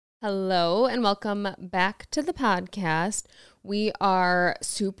Hello and welcome back to the podcast. We are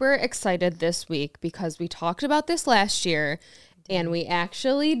super excited this week because we talked about this last year and we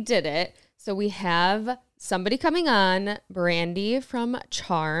actually did it. So we have somebody coming on, Brandy from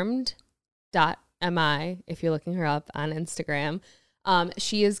Charmed.mi, if you're looking her up on Instagram.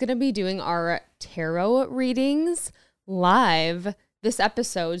 She is going to be doing our tarot readings live this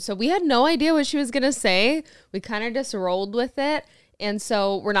episode. So we had no idea what she was going to say. We kind of just rolled with it. And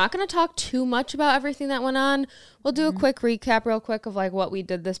so we're not going to talk too much about everything that went on. We'll do a quick recap real quick of like what we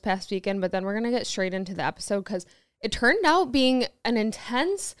did this past weekend, but then we're going to get straight into the episode because it turned out being an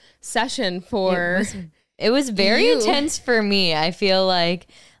intense session for It was very you. intense for me. I feel like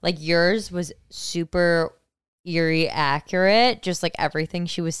yours was super eerie accurate. Just like everything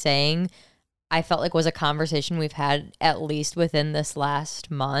she was saying, I felt like was a conversation we've had at least within this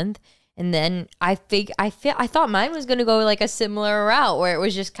last month. And then I thought mine was going to go like a similar route where it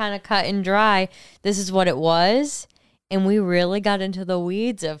was just kind of cut and dry. This is what it was. And we really got into the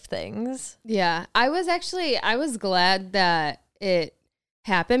weeds of things. Yeah, I was glad that it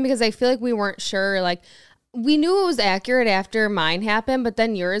happened because I feel like we weren't sure. Like, we knew it was accurate after mine happened, but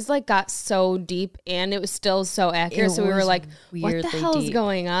then yours like got so deep and it was still so accurate. So we were like, what the hell is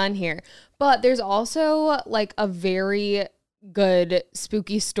going on here? But there's also like a very good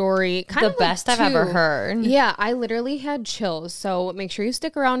spooky story. Kind of the best I've ever heard. Yeah, I literally had chills. So make sure you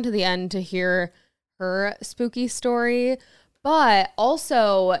stick around to the end to hear her spooky story. But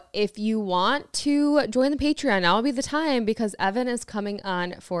also, if you want to join the Patreon, now will be the time because Evan is coming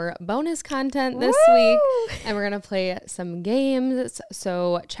on for bonus content this week. And we're going to play some games.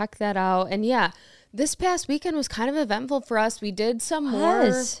 So check that out. And yeah, this past weekend was kind of eventful for us. We did some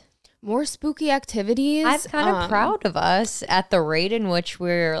more spooky activities. I'm kind of proud of us at the rate in which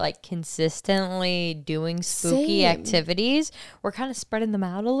we're like consistently doing spooky activities. We're kind of spreading them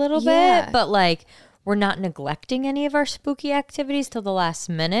out a little bit, but like we're not neglecting any of our spooky activities till the last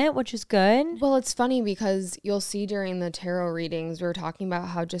minute, which is good. Well, it's funny because you'll see during the tarot readings, we were talking about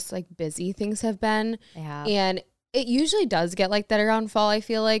how just like busy things have been. Yeah. And it usually does get like that around fall, I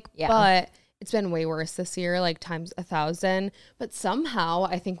feel like. Yeah. But it's been way worse this year, like times 1,000. But somehow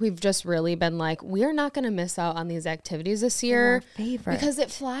I think we've just really been like, we're not going to miss out on these activities this year because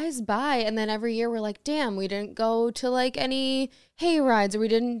it flies by. And then every year we're like, damn, we didn't go to like any hay rides or we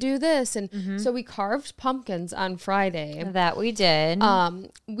didn't do this. And so we carved pumpkins on Friday. That we did.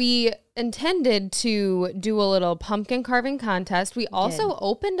 We intended to do a little pumpkin carving contest. We also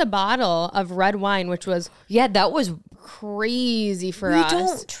opened a bottle of red wine, which was that was crazy for us. We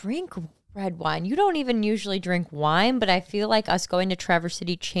don't drink red wine. You don't even usually drink wine, but I feel like us going to Traverse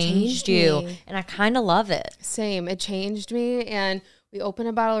City changed you, and I kind of love it. Same. It changed me, and we opened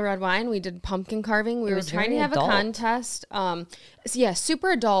a bottle of red wine. We did pumpkin carving. We were trying to have a contest. So yeah,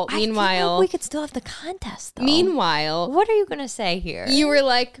 super adult. Meanwhile, I feel like we could still have the contest, though. Meanwhile, what are you going to say here? You were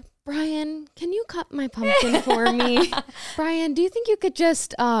like, Brian, can you cut my pumpkin for me? Brian, do you think you could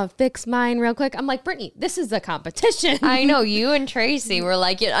just fix mine real quick? I'm like, Brittany, this is a competition. I know, you and Tracy were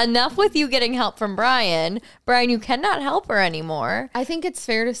like, enough with you getting help from Brian. Brian, you cannot help her anymore. I think it's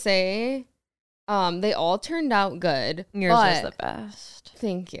fair to say they all turned out good. Yours was the best.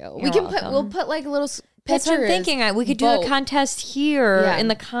 Thank you. We'll put like little pictures. That's what I'm thinking. We could do a contest here in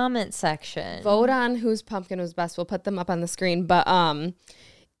the comment section. Vote on whose pumpkin was best. We'll put them up on the screen. But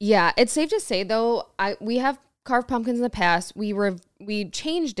yeah, it's safe to say though, we have carved pumpkins in the past. We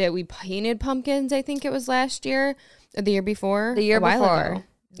changed it. We painted pumpkins. I think it was last year, or the year before. The year before.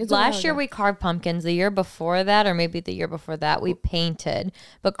 Last year we carved pumpkins. The year before that, or maybe the year before that, we painted.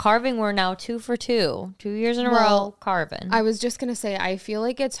 But carving, we're now 2 for 2. 2 years in a row carving. I was just gonna say, I feel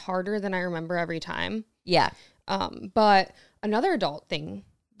like it's harder than I remember every time. Yeah. But another adult thing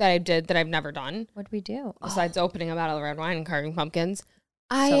that I did that I've never done. What did we do? Besides opening a bottle of red wine and carving pumpkins.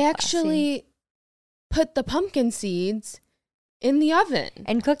 I actually put the pumpkin seeds in the oven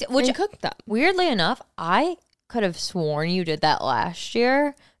and cooked them. Weirdly enough, I could have sworn you did that last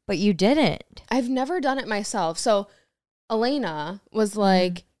year, but you didn't. I've never done it myself. So Elena was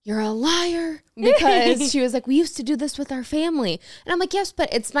like, you're a liar, because she was like, we used to do this with our family. And I'm like, yes,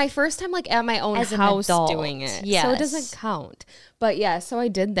 but it's my first time like at my own house doing it. Yes. So it doesn't count. But yeah, so I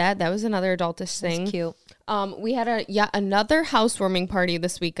did that. That was another adultish thing. That's cute. We had another housewarming party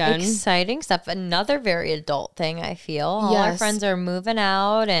this weekend. Exciting stuff. Another very adult thing, I feel. All our friends are moving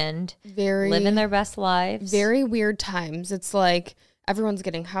out and living their best lives. Very weird times. It's like everyone's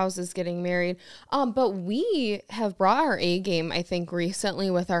getting houses, getting married. But we have brought our A game, I think,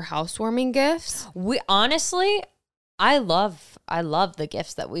 recently with our housewarming gifts. We honestly, I love the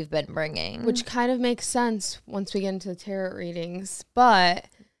gifts that we've been bringing. Which kind of makes sense once we get into the tarot readings. But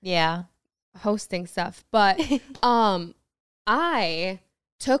Yeah. hosting stuff. But I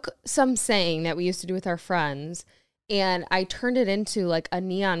took some saying that we used to do with our friends and I turned it into like a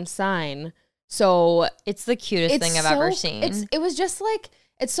neon sign. So It's the cutest thing I've ever seen. It was just like,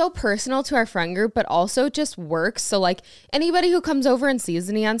 it's so personal to our friend group, but also just works. So like anybody who comes over and sees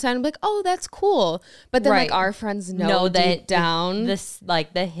the neon sign will be like, oh, that's cool. But then like our friends know that down. This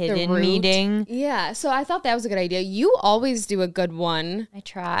like the hidden root. meeting. Yeah. So I thought that was a good idea. You always do a good one. I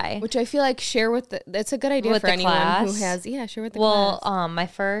try. Which I feel like share with that's a good idea with for the anyone class. who has, share with the class. Well, my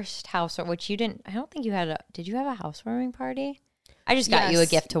first house, which you didn't, I don't think you had did you have a housewarming party? I just got you a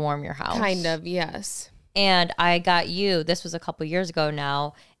gift to warm your house. Kind of, yes. And I got you, this was a couple years ago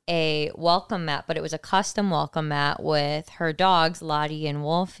now, a welcome mat, but it was a custom welcome mat with her dogs, Lottie and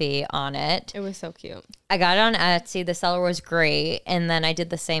Wolfie, on it. It was so cute. I got it on Etsy. The seller was great. And then I did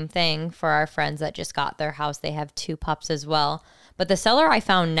the same thing for our friends that just got their house. They have 2 pups as well. But the seller I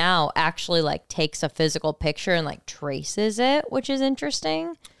found now actually like takes a physical picture and like traces it, which is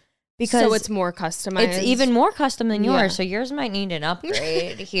interesting. Because so it's more customized. It's even more custom than yours. Yeah. So yours might need an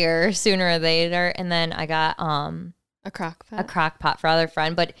upgrade here sooner or later. And then I got a crock pot. a crock pot for other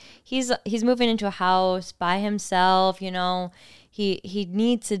friend, but he's moving into a house by himself, you know. He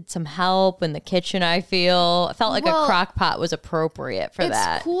needed some help in the kitchen, I felt like a crock pot was appropriate for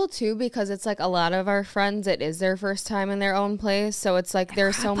that. It's cool too because it's like a lot of our friends, it is their first time in their own place, so it's like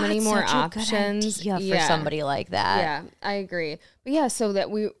there's so many more options for somebody like that. Yeah, I agree. But yeah, so that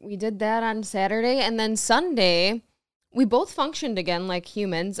we did that on Saturday, and then Sunday we both functioned again like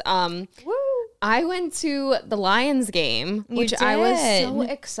humans. Woo! I went to the Lions game, which I was so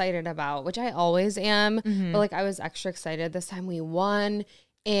excited about, which I always am. But like I was extra excited. This time we won.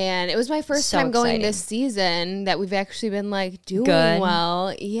 And it was my first time going this season that we've actually been like doing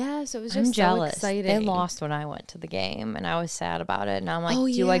well. Yeah, so it was just so exciting. They lost when I went to the game and I was sad about it. And I'm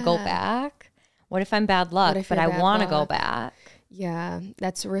like, do I go back? What if I'm bad luck? But I want to go back. Yeah,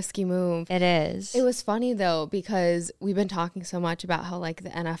 that's a risky move. It is. It was funny though, because we've been talking so much about how like the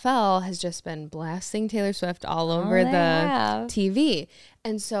NFL has just been blasting Taylor Swift all over the TV.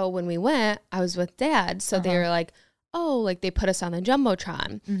 And so when we went, I was with Dad. So they were like, oh, like they put us on the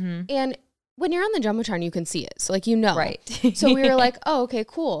Jumbotron. And when you're on the Jumbotron, you can see it. So like, you know. Right. So we were like, oh, okay,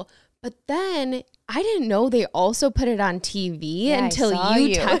 cool. But then I didn't know they also put it on TV until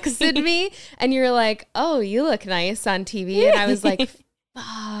you texted me and you're like, oh, you look nice on TV. And I was like,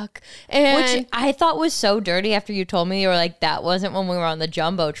 fuck. And which I thought was so dirty after you told me. You were like, that wasn't when we were on the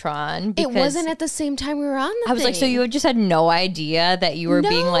Jumbotron. It wasn't at the same time we were on the I was like, so you just had no idea that you were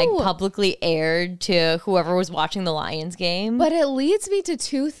being like publicly aired to whoever was watching the Lions game? But it leads me to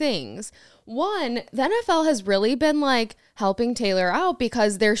 2 things. One, the NFL has really been like helping Taylor out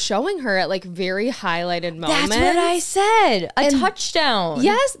because they're showing her at like very highlighted moments. That's what I said. A touchdown.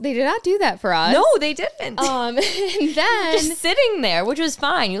 Yes, they did not do that for us. No, they didn't. And then just sitting there, which was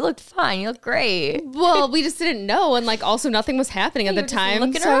fine. You looked fine. You looked great. Well, we just didn't know, and like also nothing was happening at the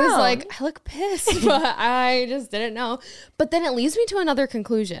time. So I was like, I look pissed, but I just didn't know. But then it leads me to another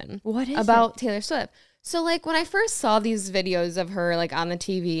conclusion. What is about Taylor Swift? So like when I first saw these videos of her like on the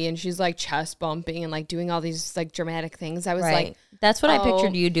TV and she's like chest bumping and like doing all these like dramatic things, I was like, that's what I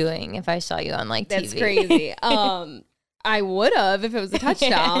pictured you doing if I saw you on like TV. That's crazy. I would have if it was a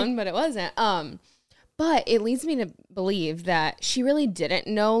touchdown, but it wasn't. But it leads me to believe that she really didn't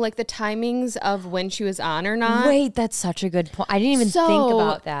know like the timings of when she was on or not. Wait, that's such a good point. I didn't even think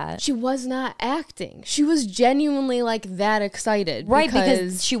about that. She was not acting. She was genuinely like that excited. Right,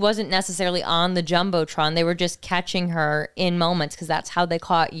 because she wasn't necessarily on the Jumbotron. They were just catching her in moments because that's how they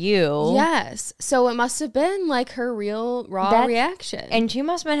caught you. Yes. So it must have been like her real raw reaction. And she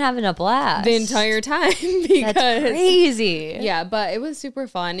must have been having a blast. The entire time. Because, that's crazy. Yeah, but it was super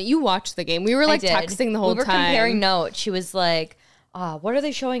fun. You watched the game. We were like texting the whole time. We were comparing notes. She was like, what are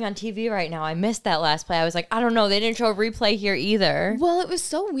they showing on TV right now? I missed that last play. I was like, I don't know. They didn't show a replay here either. Well, it was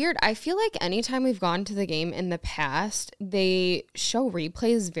so weird. I feel like anytime we've gone to the game in the past, they show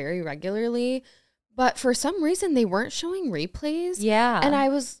replays very regularly. But for some reason, they weren't showing replays. Yeah. And I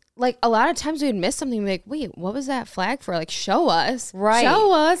was like, a lot of times we would miss something. Like, wait, what was that flag for? Like, show us. Right.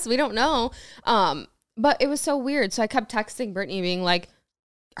 Show us. We don't know. But it was so weird. So I kept texting Brittany being like,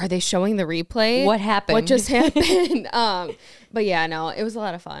 are they showing the replay? What happened? What just happened? But yeah, no, it was a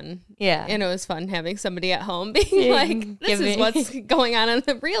lot of fun. Yeah. And it was fun having somebody at home being like, this is what's going on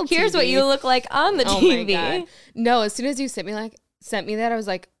the real TV. Here's what you look like on the TV. My God. No, as soon as you sent me that, I was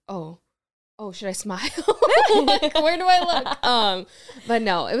like, oh, should I smile? Like, where do I look? But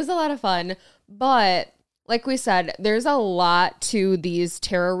no, it was a lot of fun. But like we said, there's a lot to these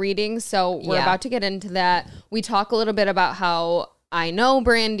tarot readings. So we're about to get into that. We talk a little bit about how I know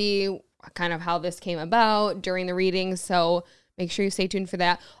Brandy, kind of how this came about during the reading. So make sure you stay tuned for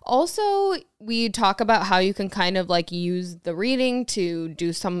that. Also, we talk about how you can kind of like use the reading to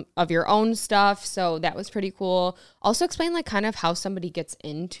do some of your own stuff. So that was pretty cool. Also explain like kind of how somebody gets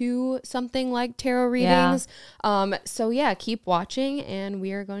into something like tarot readings. So yeah, keep watching and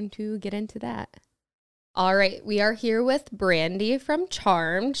we are going to get into that. All right, we are here with Brandy from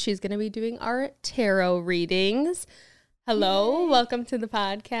Charmed. She's going to be doing our tarot readings. Hello, welcome to the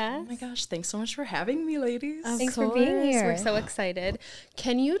podcast. Oh my gosh, thanks so much for having me, ladies. Thanks for being here. We're so excited.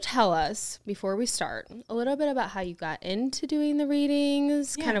 Can you tell us, before we start, a little bit about how you got into doing the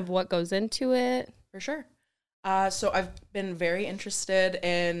readings, kind of what goes into it? For sure. So I've been very interested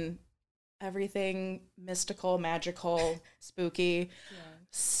in everything mystical, magical, spooky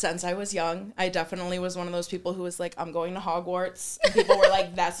since I was young. I definitely was one of those people who was like, I'm going to Hogwarts. And people were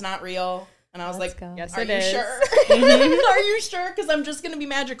like, that's not real. And I was Yes, are it you is. sure? Are you sure? Because I'm just going to be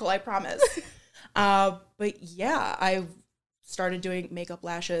magical, I promise. But yeah, I started doing makeup,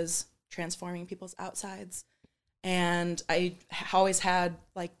 lashes, transforming people's outsides. And I always had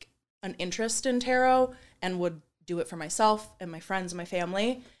like an interest in tarot and would do it for myself and my friends and my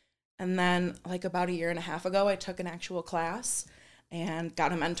family. And then like about a year and a half ago, I took an actual class and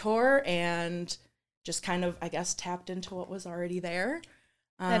got a mentor and just kind of, I guess, tapped into what was already there.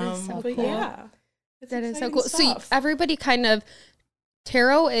 That is so cool. Yeah, That is so cool. So everybody kind of,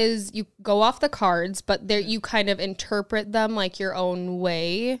 tarot is, you go off the cards, but there you kind of interpret them like your own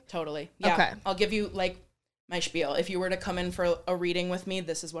way. Totally. Yeah. Okay. I'll give you like my spiel. If you were to come in for a reading with me,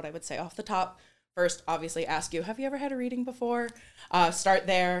 this is what I would say off the top. First, obviously ask you, have you ever had a reading before? Start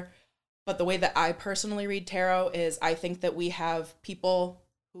there. But the way that I personally read tarot is I think that we have people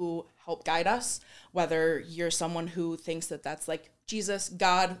who help guide us, whether you're someone who thinks that that's like Jesus,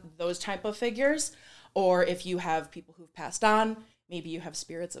 God, those type of figures, or if you have people who've passed on, maybe you have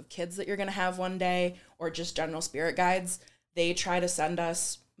spirits of kids that you're going to have one day, or just general spirit guides. They try to send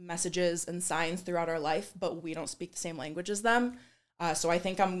us messages and signs throughout our life, but we don't speak the same language as them. So I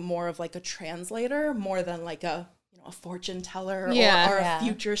think I'm more of like a translator more than like a fortune teller or a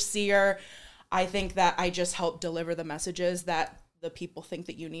future seer. I think that I just help deliver the messages that the people think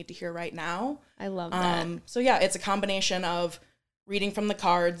that you need to hear right now. I love that. So yeah, it's a combination of reading from the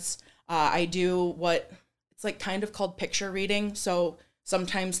cards. I do what it's like kind of called picture reading. So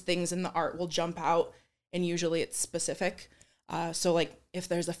sometimes things in the art will jump out and usually it's specific. So like if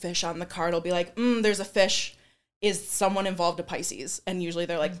there's a fish on the card, I'll be like, there's a fish. Is someone involved a Pisces? And usually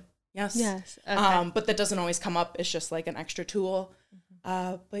they're like, yes. Yes. Okay. But that doesn't always come up. It's just like an extra tool.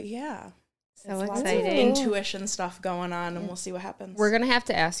 But yeah. So Lots of exciting. intuition stuff going on, and we'll see what happens. We're going to have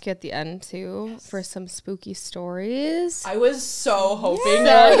to ask you at the end, too, for some spooky stories. I was so hoping you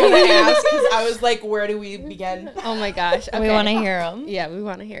were going to ask, because I was like, where do we begin? Oh, my gosh. Okay. We want to hear them. Yeah, we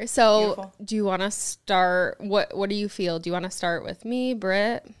want to hear. So, Beautiful. do you want to start? What do you feel? Do you want to start with me,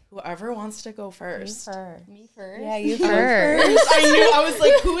 Britt? Whoever wants to go first. Me first. Yeah, you first. I knew. I was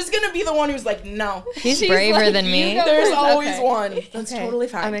like, who's going to be the one who's like, no. She's braver like, than you me. go There's first. always Okay. one. That's Okay. totally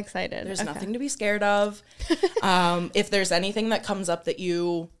fine. I'm excited. There's Okay. nothing to be scared of. If there's anything that comes up that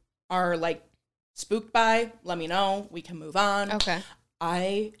you are like spooked by, let me know. We can move on. Okay.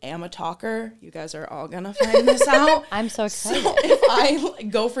 I am a talker. You guys are all going to find this out. I'm so excited. So if I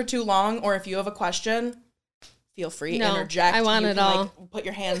go for too long or if you have a question, feel free to No, interject. I want You it can, all. Like, put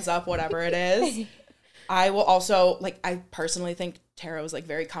your hands up, whatever it is. I will also, like, I personally think tarot is, like,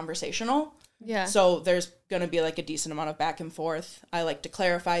 very conversational. Yeah. So there's going to be, like, a decent amount of back and forth. I like to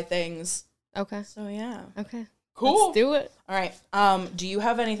clarify things. Okay. So, yeah. Okay. Cool. Let's do it. All right. Do you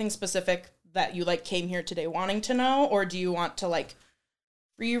have anything specific that you, like, came here today wanting to know? Or do you want to, like,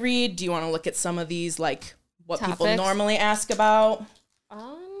 reread? Do you want to look at some of these, like, what people Topics? normally ask about?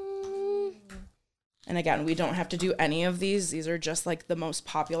 Um, And again, we don't have to do any of these. These are just like the most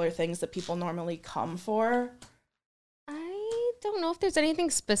popular things that people normally come for. I don't know if there's anything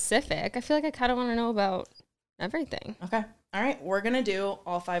specific. I feel like I kind of want to know about everything. Okay. All right. We're going to do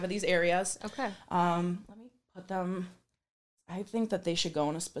all 5 of these areas. Okay. Let me put them. I think that they should go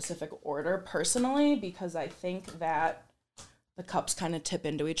in a specific order personally, because I think that the cups kind of tip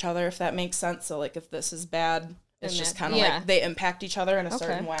into each other, if that makes sense. So like if this is bad, it's And just that- kind of yeah. like they impact each other in a Okay.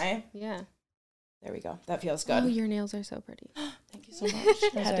 certain way. Yeah. There we go. That feels good. Oh, your nails are so pretty. Thank you so much.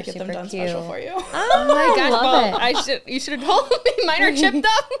 I had are to get them super done cute. special for you. Oh my gosh. love Well, you should have told me mine are chipped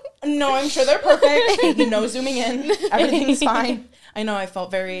up. No, I'm sure they're perfect. No zooming in. Everything's fine. I know I felt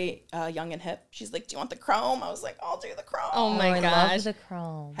very young and hip. She's like, do you want the chrome? I was like, I'll do the chrome. Oh my I gosh. love the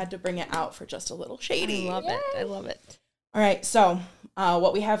chrome. Had to bring it out for just a little shady. I love it. I love it. All right, so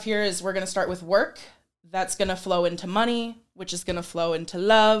what we have here is we're going to start with work, that's going to flow into money, which is going to flow into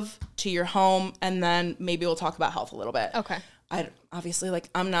love, to your home, and then maybe we'll talk about health a little bit. Okay. Obviously, like,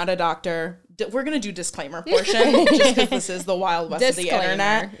 I'm not a doctor. We're going to do disclaimer portion just because this is the wild west of the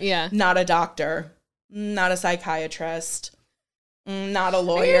internet. Yeah. Not a doctor, not a psychiatrist, not a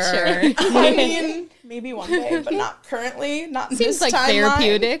lawyer. Are you sure? I mean, maybe one day, but not currently. Not in Seems this like timeline.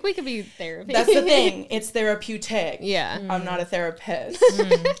 therapeutic. We could be therapy. That's the thing. It's therapeutic. Yeah. I'm not a therapist.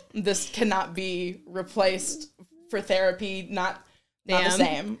 This cannot be replaced for therapy. Not the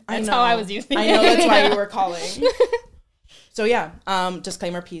same. That's how I was using it. I know that's why you were calling. So yeah,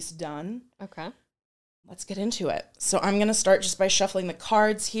 disclaimer piece done. Okay. Let's get into it. So I'm going to start just by shuffling the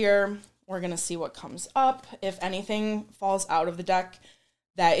cards here. We're going to see what comes up. If anything falls out of the deck,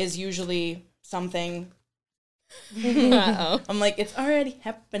 that is usually something. Uh-oh. I'm like, it's already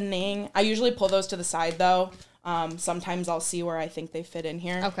happening. I usually pull those to the side, though. Sometimes I'll see where I think they fit in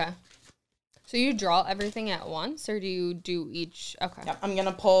here. Okay. So you draw everything at once, or do you do each? Okay. Yep, I'm going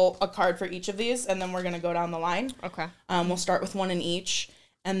to pull a card for each of these, and then we're going to go down the line. Okay. We'll start with one in each.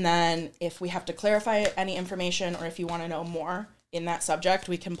 And then if we have to clarify any information or if you want to know more in that subject,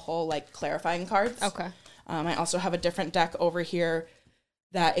 we can pull, like, clarifying cards. Okay. I also have a different deck over here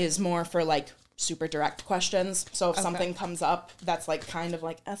that is more for, like, super direct questions. So if something comes up that's, like, kind of,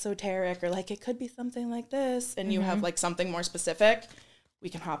 like, esoteric or, like, it could be something like this, and you have, like, something more specific, we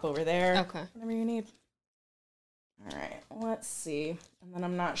can hop over there. Okay. Whatever you need. All right. Let's see. And then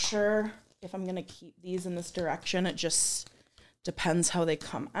I'm not sure if I'm going to keep these in this direction. It just depends how they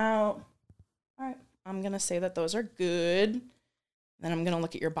come out. All right. I'm going to say that those are good. Then I'm going to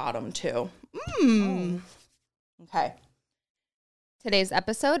look at your bottom, too. Okay. Today's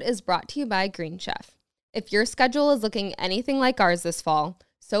episode is brought to you by Green Chef. If your schedule is looking anything like ours this fall,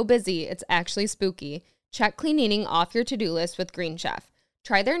 so busy it's actually spooky, check clean eating off your to-do list with Green Chef.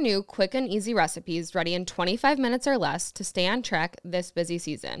 Try their new quick and easy recipes ready in 25 minutes or less to stay on track this busy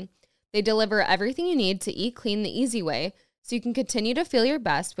season. They deliver everything you need to eat clean the easy way, so you can continue to feel your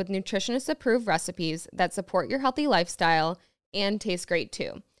best with nutritionist-approved recipes that support your healthy lifestyle and taste great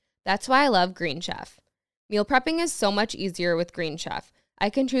too. That's why I love Green Chef. Meal prepping is so much easier with Green Chef. I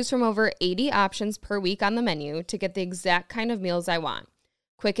can choose from over 80 options per week on the menu to get the exact kind of meals I want.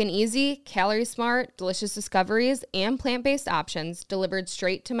 Quick and easy, calorie smart, delicious discoveries, and plant-based options delivered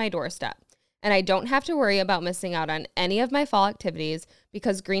straight to my doorstep. And I don't have to worry about missing out on any of my fall activities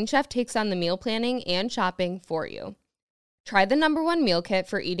because Green Chef takes on the meal planning and shopping for you. Try the #1 meal kit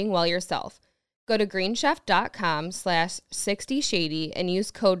for eating well yourself. Go to greenchef.com/60shady and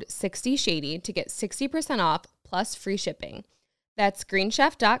use code 60shady to get 60% off plus free shipping. That's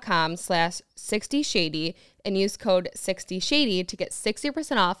greenchef.com/60shady and use code 60shady to get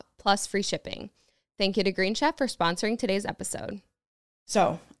 60% off plus free shipping. Thank you to Green Chef for sponsoring today's episode.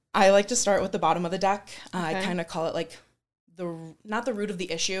 So I like to start with the bottom of the deck. Okay. I kind of call it, like, not the root of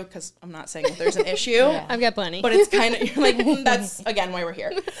the issue, because I'm not saying that there's an issue. Yeah. I've got plenty. But it's kind of, like, that's, again, why we're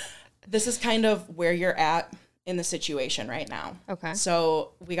here. This is kind of where you're at in the situation right now. Okay.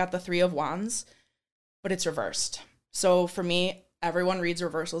 So we got the 3 of Wands, but it's reversed. So for me, everyone reads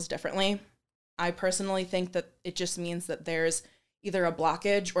reversals differently. I personally think that it just means that there's either a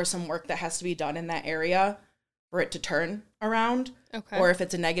blockage or some work that has to be done in that area for it to turn around. Okay. Or if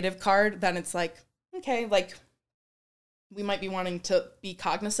it's a negative card, then it's like, okay, like, we might be wanting to be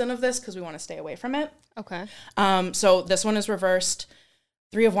cognizant of this because we want to stay away from it. Okay. So this one is reversed.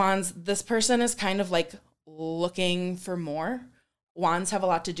 3 of Wands, this person is kind of, like, looking for more. Wands have a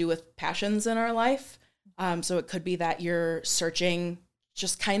lot to do with passions in our life. So it could be that you're searching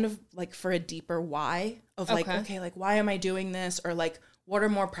just kind of, like, for a deeper why of, like, okay, like, why am I doing this? Or, like, what are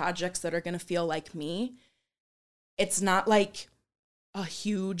more projects that are going to feel like me? It's not, like, a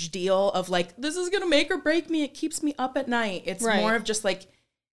huge deal of, like, this is going to make or break me. It keeps me up at night. It's more of just, like,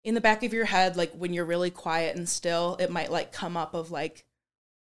 in the back of your head, like, when you're really quiet and still, it might, like, come up of, like,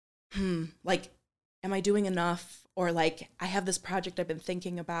 like, am I doing enough? Or, like, I have this project I've been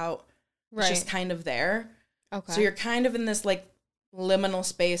thinking about. It's just kind of there. Okay. So you're kind of in this, like, liminal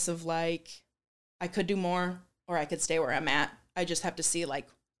space of, like, I could do more or I could stay where I'm at. I just have to see, like,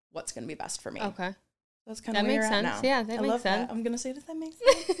 what's going to be best for me. Okay. That's kind That of where makes you're sense. at now. Yeah, that I makes love sense. That. I'm going to say, does that make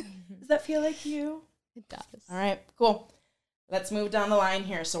sense? Does that feel like you? It does. All right, cool. Let's move down the line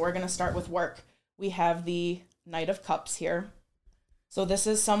here. So we're going to start with work. We have the Knight of Cups here. So this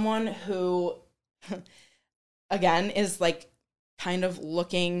is someone who, again, is, like, kind of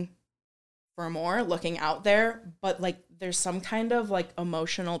looking for more, looking out there, but, like, there's some kind of, like,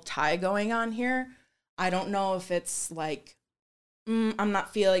 emotional tie going on here. I don't know if it's, like, I'm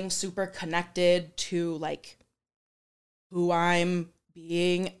not feeling super connected to, like, who I'm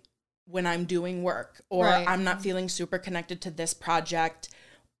being when I'm doing work, or Right. I'm not feeling super connected to this project.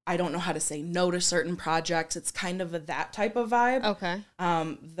 I don't know how to say no to certain projects. It's kind of that type of vibe. Okay.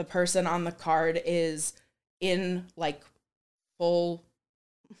 The person on the card is in like full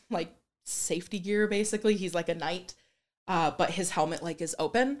like safety gear, basically. He's like a knight, but his helmet like is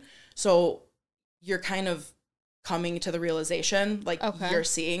open. So you're kind of coming to the realization, like Okay. you're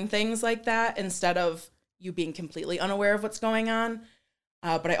seeing things like that instead of you being completely unaware of what's going on.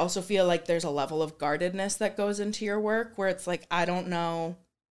 But I also feel like there's a level of guardedness that goes into your work where it's like, I don't know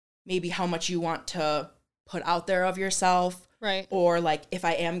maybe how much you want to put out there of yourself, Right. or like if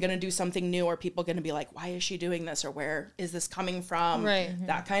I am going to do something new, are people going to be like, why is she doing this, or where is this coming from? Right.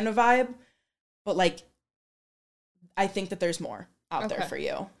 That kind of vibe. But like, I think that there's more out there Okay. for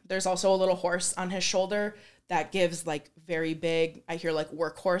you. There's also a little horse on his shoulder that gives like very big, I hear like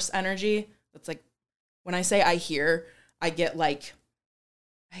workhorse energy. That's like, when I say I hear, I get like,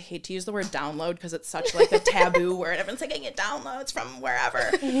 I hate to use the word download because it's such like a taboo word. Everyone's like, I get downloads from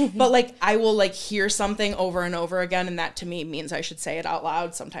wherever. But like, I will like hear something over and over again. And that to me means I should say it out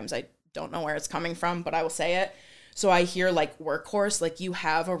loud. Sometimes I don't know where it's coming from, but I will say it. So I hear like workhorse, like you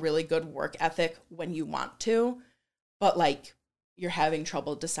have a really good work ethic when you want to, but like you're having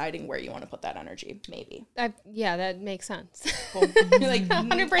trouble deciding where you want to put that energy, maybe. Yeah, that makes sense. Cool. You're like,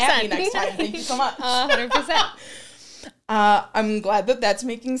 100%. at me next time. Thank you so much. 100%. I'm glad that that's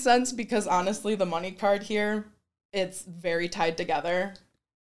making sense because honestly, the money card here, it's very tied together.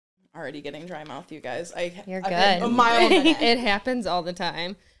 Already getting dry mouth, you guys. You're I've been good. a mile a minute. It happens all the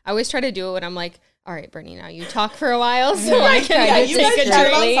time. I always try to do it when I'm like, all right, Brittany, now you talk for a while so I can Yeah, like, you take guys a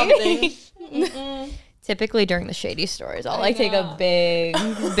chat drink. about something. Mm-mm. Typically during the shady stories, I'll I like take know. a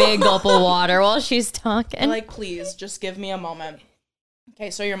big gulp of water while she's talking. Like, please, just give me a moment.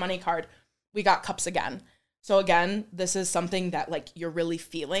 Okay, so your money card. We got cups again. So again, this is something that like you're really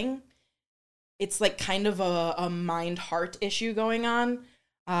feeling. It's like kind of a mind-heart issue going on.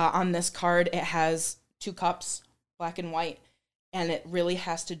 On this card, it has 2 cups, black and white, and it really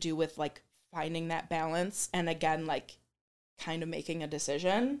has to do with like finding that balance and again, like kind of making a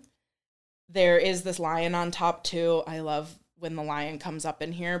decision. There is this lion on top too. I love when the lion comes up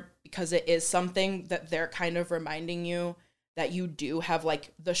in here because it is something that they're kind of reminding you that you do have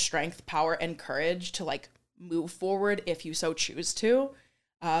like the strength, power, and courage to like move forward if you so choose to.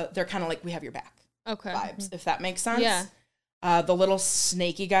 They're kind of like, we have your back Okay. vibes, if that makes sense. Yeah. The little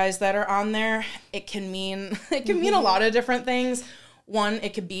snaky guys that are on there, it can mean a lot of different things. One,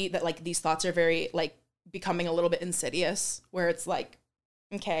 it could be that like these thoughts are very like becoming a little bit insidious, where it's like,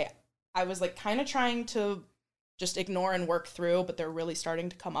 okay, I was like kind of trying to just ignore and work through, but they're really starting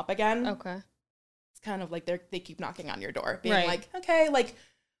to come up again. Okay. It's kind of like they keep knocking on your door, being Right. like, okay, like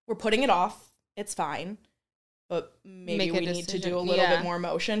we're putting it off. It's fine. But maybe Make a we need to decision. do a little Yeah. bit more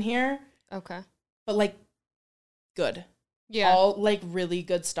motion here. Okay. But like, good. Yeah. All like really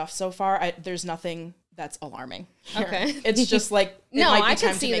good stuff so far. There's nothing that's alarming here. Okay. It's just like, it No, might be I time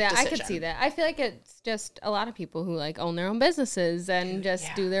could to see make that. I could decision. see that. I feel like it's just a lot of people who like own their own businesses and just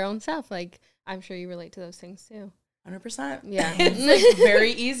Yeah. do their own stuff. Like, I'm sure you relate to those things too. 100%. Yeah. It's like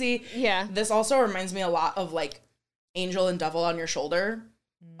very easy. Yeah. This also reminds me a lot of like angel and devil on your shoulder.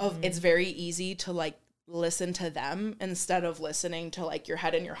 Of it's very easy to like listen to them instead of listening to like your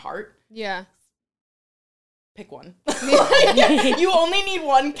head and your heart. Yeah. Pick one. You only need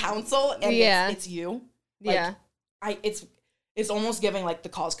one counsel, and Yeah. it's you. Like, Yeah. It's almost giving like the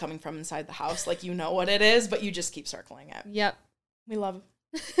calls coming from inside the house. Like you know what it is, but you just keep circling it. Yep. We love.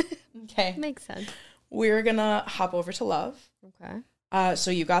 Okay, Makes sense. we're gonna hop over to love. Okay. So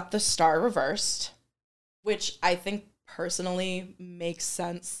you got the star reversed, which I think personally makes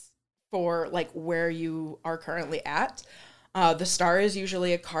sense for like where you are currently at. The star is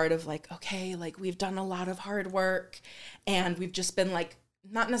usually a card of like, okay, like we've done a lot of hard work and we've just been like,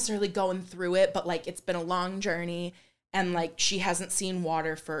 not necessarily going through it, but like it's been a long journey and like she hasn't seen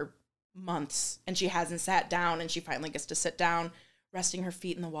water for months and she hasn't sat down and she finally gets to sit down, resting her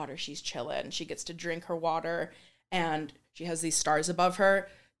feet in the water. She's chilling. She gets to drink her water and she has these stars above her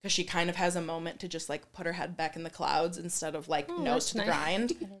because she kind of has a moment to just like put her head back in the clouds instead of like nose that's to the nice.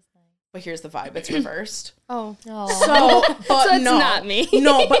 grind. But here's the vibe. It's reversed. Oh. So, but So it's no, not me.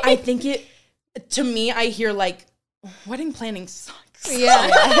 no, but I think to me, I hear like wedding planning sucks. Yeah.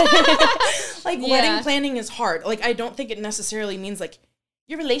 Like Yeah. wedding planning is hard. Like I don't think it necessarily means like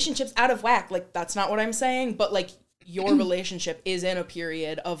your relationship's out of whack. Like that's not what I'm saying, but like your relationship is in a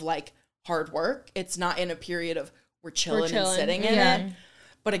period of like hard work. It's not in a period of we're chilling and sitting in Yeah. it.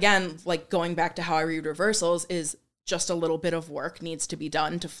 But again, like going back to how I read reversals is just a little bit of work needs to be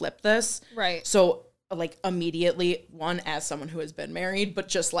done to flip this. Right. So like immediately, one, as someone who has been married, but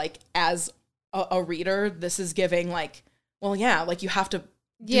just like as a reader, this is giving like, well, yeah, like you have to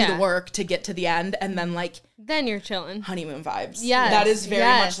do the work to get to the end, and then like then you're chilling. Honeymoon vibes. Yeah, that is very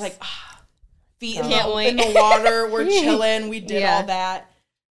much like feet in Can't the water. We're chilling. We did all that.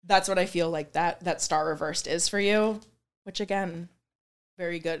 That's what I feel like that star reversed is for you, which again,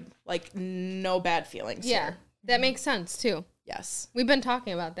 very good. Like no bad feelings. Yeah, here. that makes sense too. Yes, we've been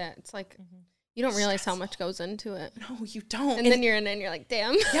talking about that. It's like you don't realize how much goes into it. No, you don't. And then you're in it and you're like,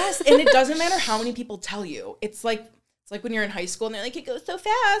 damn. Yes, and it doesn't matter how many people tell you. It's like when you're in high school and they're like, it goes so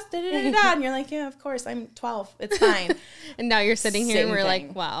fast, da, da, da, da, and you're like, yeah, of course, I'm 12. It's fine. And now you're sitting here Same and we're thing.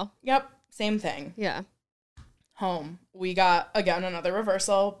 like, wow. Yep, same thing. Yeah. Home. We got, again, another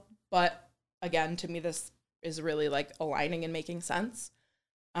reversal, but again, to me, this is really like aligning and making sense.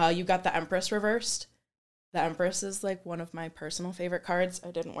 You got the Empress reversed. The Empress is like one of my personal favorite cards.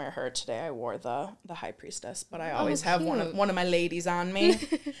 I didn't wear her today. I wore the High Priestess, but I always have one of my ladies on me.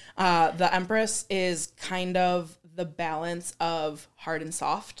 The Empress is kind of the balance of hard and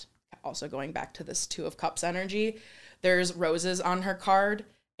soft. Also going back to this Two of Cups energy. There's roses on her card,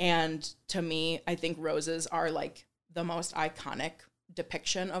 and to me, I think roses are like the most iconic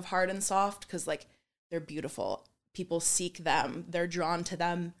depiction of hard and soft because like they're beautiful. People seek them. They're drawn to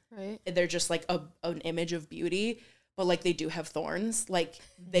them. Right. They're just like an image of beauty, but like they do have thorns. Like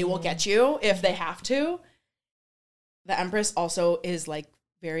they will get you if they have to. The Empress also is like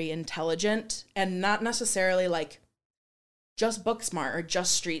very intelligent and not necessarily like just book smart or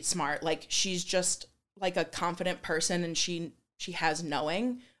just street smart. Like she's just like a confident person, and she has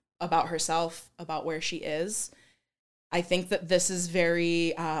knowing about herself, about where she is. I think that this is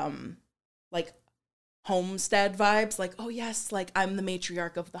very like homestead vibes, like, oh yes, like I'm the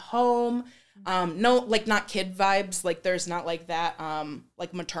matriarch of the home. No, like not kid vibes, like there's not like that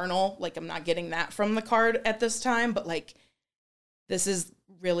like maternal, like I'm not getting that from the card at this time, but like this is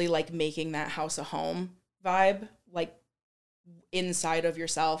really like making that house a home vibe, like inside of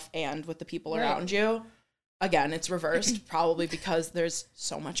yourself and with the people around you. Again, it's reversed probably because there's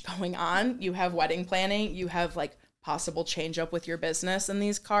so much going on. You have wedding planning, you have like possible change up with your business in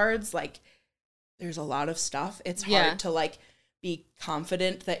these cards, like there's a lot of stuff. It's hard to like be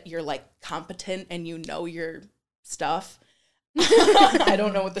confident that you're like competent and you know your stuff. I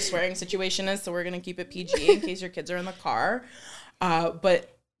don't know what the swearing situation is, so we're going to keep it PG in case your kids are in the car.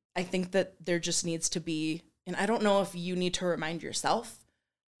 But I think that there just needs to be, and I don't know if you need to remind yourself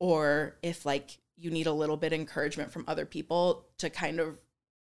or if like you need a little bit of encouragement from other people to kind of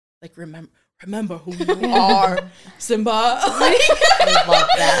like remember who you are, Simba. I love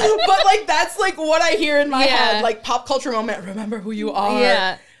that. But like that's like what I hear in my head, like pop culture moment. Remember who you are.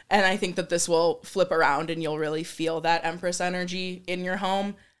 Yeah. And I think that this will flip around, and you'll really feel that Empress energy in your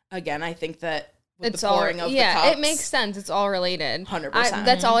home. Again, I think that with the pouring of the cups, it makes sense. It's all related. 100%.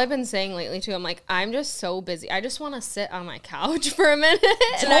 That's all I've been saying lately too. I'm like, I'm just so busy. I just want to sit on my couch for a minute,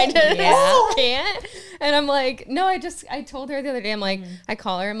 and I just can't. And I'm like, no, I told her the other day, I'm like, I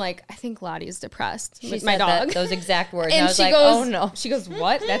call her, I'm like, I think Lottie's depressed. She my dog. Those exact words. And I was she like, goes, oh no. She goes,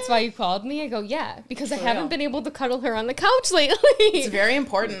 what? That's why you called me? I go, yeah, because I haven't been able to cuddle her on the couch lately. It's very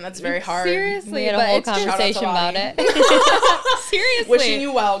important. That's very hard. Seriously. We had a whole conversation about it. Seriously. Wishing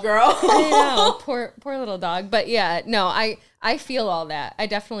you well, girl. I know. Poor little dog. But yeah, no, I feel all that. I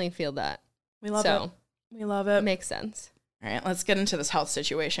definitely feel that. We love it. We love it. Makes sense. All right, let's get into this health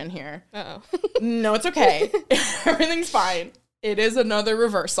situation here. Uh-oh. No, it's okay. Everything's fine. It is another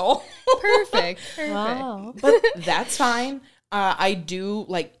reversal. Perfect. Wow. But that's fine. I do,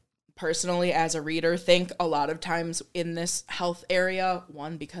 like, personally, as a reader, think a lot of times in this health area,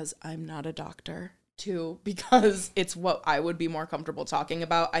 one, because I'm not a doctor. Two, because it's what I would be more comfortable talking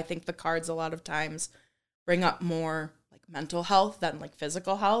about. I think the cards a lot of times bring up more like mental health than like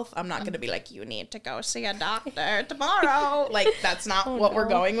physical health. I'm not going to be like, you need to go see a doctor tomorrow. Like that's not what we're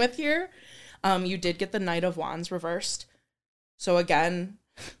going with here. You did get the Knight of Wands reversed. So again,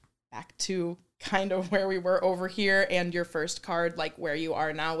 back to kind of where we were over here and your first card, like where you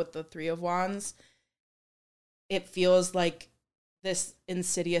are now with the Three of Wands. It feels like this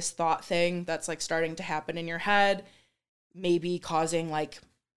insidious thought thing that's like starting to happen in your head, maybe causing like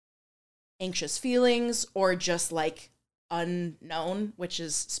anxious feelings or just like unknown, which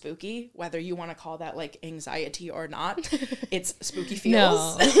is spooky, whether you want to call that like anxiety or not. It's spooky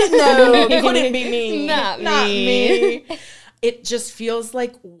feels. No, couldn't be me. Not me. It just feels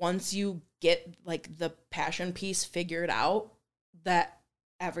like once you get like the passion piece figured out, that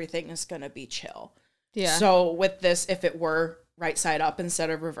everything is going to be chill. Yeah. So with this, if it were right side up instead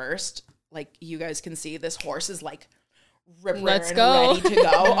of reversed, like you guys can see, this horse is like rip-roaring and ready to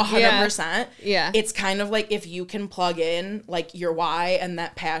go 100%. Yeah. It's kind of like if you can plug in like your why and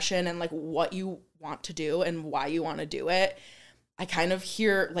that passion and like what you want to do and why you want to do it. I kind of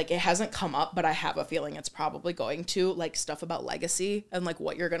hear, like, it hasn't come up, but I have a feeling it's probably going to, like, stuff about legacy and, like,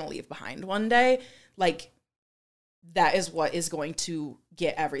 what you're going to leave behind one day. Like, that is what is going to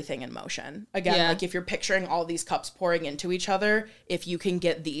get everything in motion. Again, like, if you're picturing all these cups pouring into each other, if you can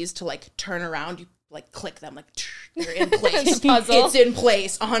get these to, like, turn around, you, like, click them, like, they're in place. Puzzle. It's in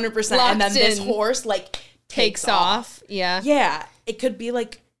place, 100%. Locked and then this in. horse, like, takes off. Yeah. Yeah. It could be,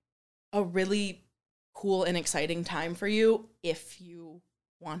 like, a really cool and exciting time for you if you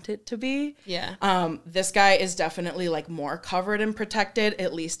want it to be. Yeah. This guy is definitely like more covered and protected,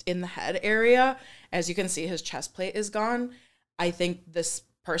 at least in the head area. As you can see, his chest plate is gone. I think this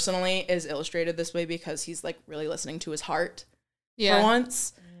personally is illustrated this way because he's like really listening to his heart for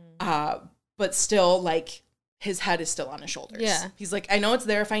once. But still, like, his head is still on his shoulders. Yeah. He's like, I know it's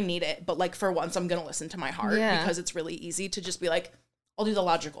there if I need it, but like for once I'm gonna listen to my heart because it's really easy to just be like, I'll do the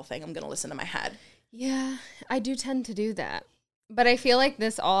logical thing. I'm gonna listen to my head. Yeah, I do tend to do that. But I feel like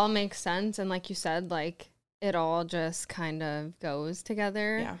this all makes sense. And like you said, like, it all just kind of goes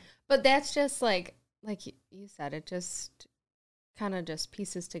together. Yeah. But that's just like you said, it just kind of just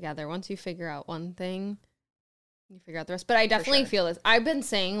pieces together. Once you figure out one thing, you figure out the rest. But I definitely feel this. I've been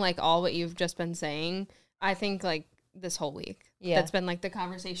saying, like, all what you've just been saying, I think, like, this whole week. Yeah. That's been, like, the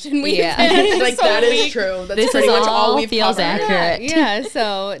conversation we've Yeah. had Like, that is true. That's This pretty is much all we've feels covered. accurate. Yeah,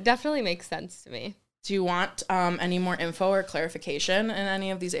 so it definitely makes sense to me. Do you want any more info or clarification in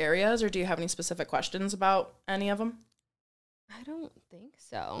any of these areas, or do you have any specific questions about any of them? I don't think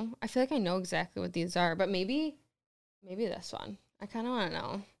so. I feel like I know exactly what these are, but maybe this one. I kind of want to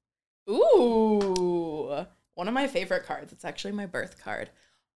know. Ooh, one of my favorite cards. It's actually my birth card.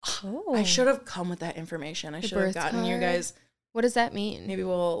 Oh. I should have come with that information. I should have birth gotten you card? guys. What does that mean? Maybe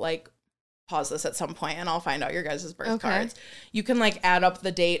we'll like pause this at some point and I'll find out your guys' birth Okay. cards. You can like add up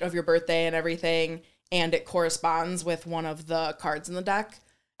the date of your birthday and everything, and it corresponds with one of the cards in the deck.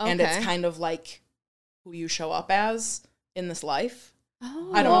 And it's Okay. kind of like who you show up as in this life.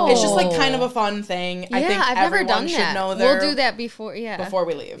 Oh. I don't know. It's just like kind of a fun thing. Yeah, I think I've never everyone done should that. know We'll do that before. Yeah. before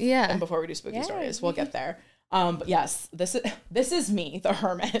we leave. Yeah. And before we do spooky Yeah. stories. We'll get there. But yes, this is me, the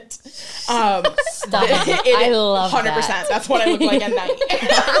hermit. Stop. I love 100%. that. That's what I look like at night.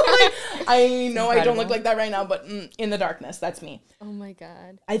 I know I don't look like that right now, but in the darkness, that's me. Oh my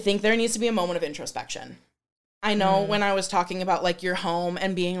God. I think there needs to be a moment of introspection. I know when I was talking about like your home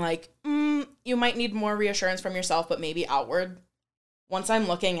and being like, you might need more reassurance from yourself, but maybe outward. Once I'm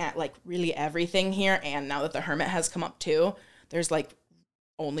looking at like really everything here, and now that the hermit has come up too, there's like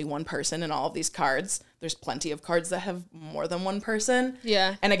only one person in all of these cards. There's plenty of cards that have more than one person.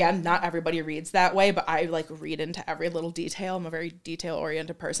 Yeah. And again, not everybody reads that way, but I like read into every little detail. I'm a very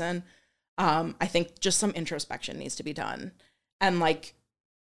detail-oriented person. I think just some introspection needs to be done. And like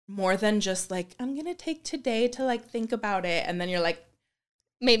more than just like, I'm going to take today to like think about it. And then you're like,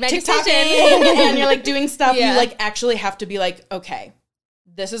 Made my TikToking decision. and you're like doing stuff. Yeah. You like actually have to be like, okay,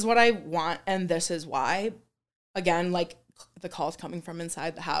 this is what I want and this is why. Again, like the call's coming from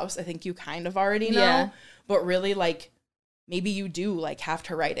inside the house. I think you kind of already know. Yeah. But really like maybe you do like have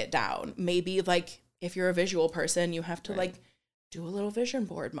to write it down. Maybe like if you're a visual person, you have to like do a little vision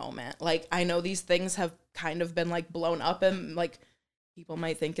board moment. Like I know these things have kind of been like blown up and like people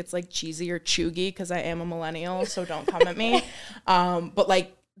might think it's like cheesy or chuggy because I am a millennial, so don't come at me. But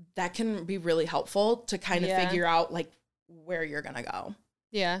like that can be really helpful to kind of figure out like where you're gonna go.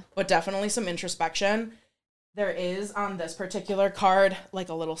 Yeah. But definitely some introspection. There is on this particular card like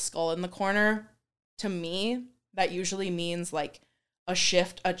a little skull in the corner. To me, that usually means like a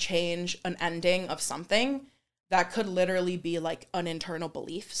shift, a change, an ending of something. That could literally be like an internal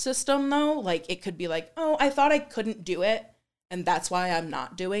belief system though. Like it could be like, oh, I thought I couldn't do it and that's why I'm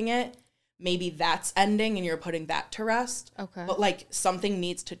not doing it. Maybe that's ending and you're putting that to rest. Okay. But like something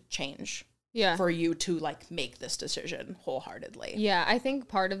needs to change Yeah. for you to like make this decision wholeheartedly. Yeah, I think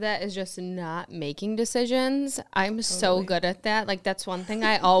part of that is just not making decisions. I'm so good at that. Like that's one thing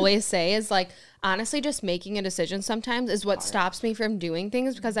I always say is like honestly just making a decision sometimes is what stops me from doing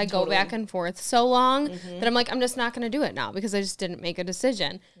things because I go back and forth so long that I'm like I'm just not going to do it now because I just didn't make a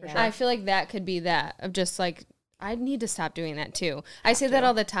decision. I feel like that could be that of just like I need to stop doing that too. I say that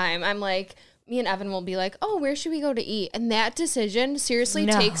all the time. I'm like me and Evan will be like, oh, where should we go to eat? And that decision seriously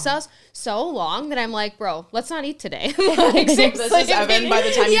takes us so long that I'm like, bro, let's not eat today. Like, This is Evan by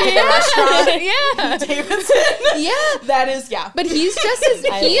the time you get to the restaurant. Yeah. Davidson. Yeah. That is, yeah. But he is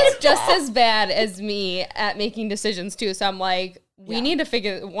just as bad as me at making decisions too. So I'm like, we need to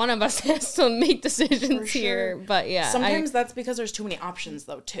figure, one of us has to make decisions sure. here. But yeah. Sometimes that's because there's too many options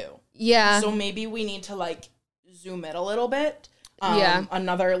though too. Yeah. So maybe we need to like zoom it a little bit. Yeah.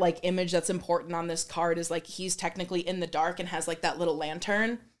 Another like image that's important on this card is like he's technically in the dark and has like that little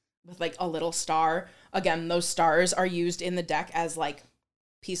lantern with like a little star. Again, those stars are used in the deck as like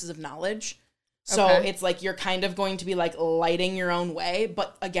pieces of knowledge. So Okay. it's like you're kind of going to be like lighting your own way,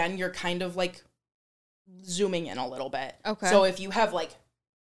 but again, you're kind of like zooming in a little bit. Okay. So if you have like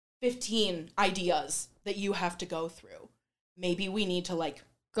 15 ideas that you have to go through, maybe we need to like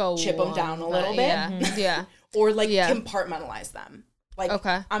Go chip them one down a by- little bit. Yeah. Yeah. or like Yeah. compartmentalize them. Like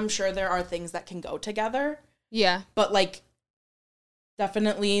Okay. I'm sure there are things that can go together, Yeah. but like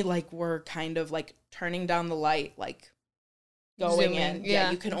definitely like we're kind of like turning down the light, like going Zooming, in.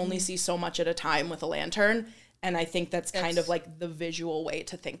 yeah. You can only see so much at a time with a lantern. And I think that's kind of like the visual way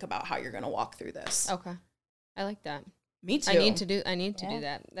to think about how you're going to walk through this. Okay. I like that. Me too. I need to do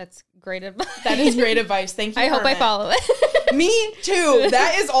that. That's great advice. That is great advice. Thank you. I hope I Hermit. follow it. Me too.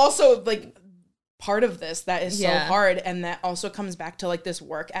 That is also like part of this that is so Yeah. hard. And that also comes back to like this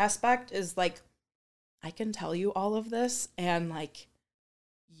work aspect is like, I can tell you all of this and like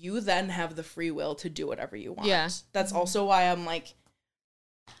you then have the free will to do whatever you want. Yeah. That's also why I'm like,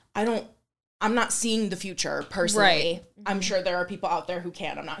 I'm not seeing the future personally. Right. I'm sure there are people out there who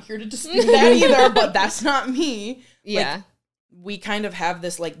can. I'm not here to dispute that either, but that's not me. Yeah. Like, we kind of have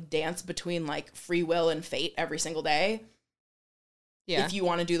this like dance between like free will and fate every single day. Yeah. If you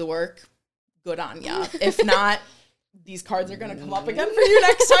want to do the work, good on ya. If not, these cards are going to come up again for you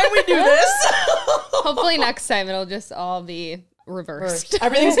next time we do this. Hopefully next time it'll just all be reversed.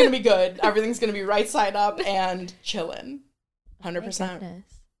 Everything's going to be good. Everything's going to be right side up and chillin'. 100%. Goodness.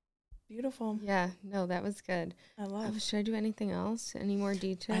 Beautiful. Yeah. No, that was good. I love. Should I do anything else? Any more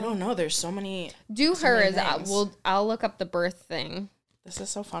detail? I don't know. There's so many. Do so many hers. things. I'll look up the birth thing. This is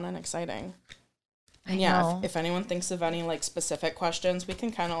so fun and exciting. I Yeah, know. if anyone thinks of any like specific questions, we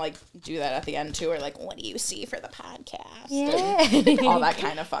can kind of like do that at the end too, or like, what do you see for the podcast? And all that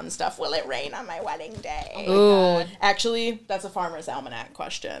kind of fun stuff. Will it rain on my wedding day? Ooh. Actually, that's a Farmer's Almanac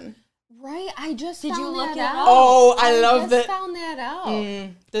question. Right. I just Did you found look that it out. up? Oh, I love just that. found that out.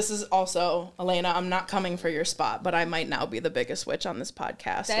 This is also, Elena, I'm not coming for your spot, but I might now be the biggest witch on this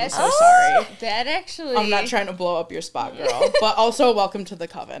podcast. I'm That's- so sorry. That actually. I'm not trying to blow up your spot, girl. But also, welcome to the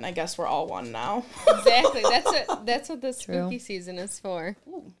coven. I guess we're all one now. Exactly. That's what the spooky True. season is for.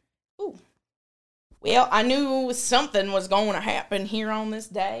 Ooh. Well, I knew something was going to happen here on this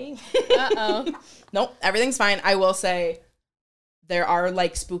day. Uh-oh. Nope, everything's fine. I will say there are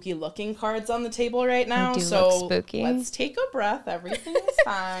like spooky looking cards on the table right now. do So look spooky. let's take a breath. Everything's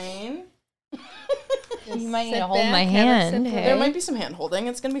fine. You might need Sit to hold back, my have a hand. sip of- Hey. There might be some hand holding.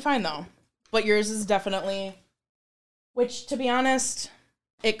 It's going to be fine though. But yours is definitely, which to be honest,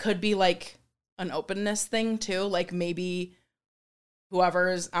 it could be like an openness thing too. Like maybe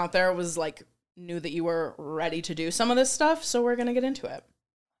whoever's out there was like, knew that you were ready to do some of this stuff. So we're going to get into it.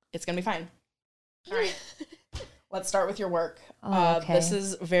 It's going to be fine. All right. Let's start with your work. Oh, okay. This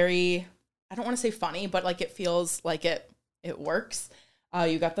is very, I don't want to say funny, but like it feels like it works.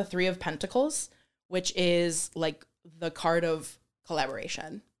 You got the 3 of Pentacles, which is like the card of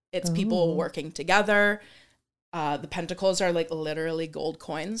collaboration. It's people Ooh. working together. The Pentacles are like literally gold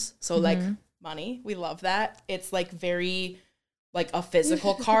coins. So like money, we love that. It's like very like a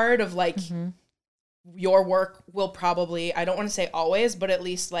physical card of like your work will probably, I don't want to say always, but at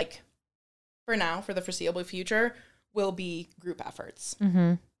least like for now, for the foreseeable future, will be group efforts.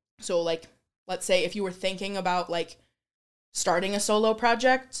 Mm-hmm. So like, let's say if you were thinking about like starting a solo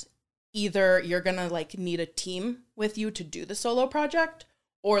project, either you're gonna like need a team with you to do the solo project,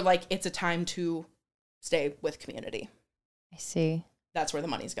 or like it's a time to stay with community. I see. That's where the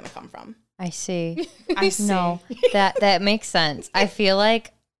money's gonna come from. I see. I see. No, that makes sense. I feel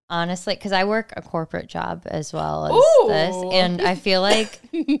like, honestly, because I work a corporate job as well as Ooh. this, and I feel like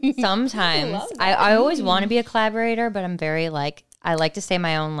sometimes I always want to be a collaborator, but I'm very like, I like to stay in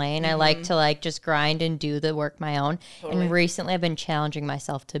my own lane. I like to like just grind and do the work my own. Totally. And recently I've been challenging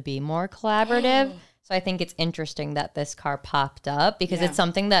myself to be more collaborative. So I think it's interesting that this card popped up because Yeah. it's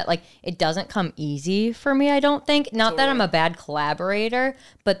something that like it doesn't come easy for me, I don't think. Not that I'm Totally. a bad collaborator,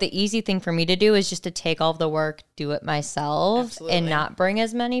 but the easy thing for me to do is just to take all of the work, do it myself Absolutely. and not bring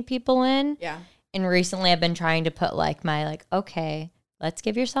as many people in. Yeah. And recently I've been trying to put like my like, okay, let's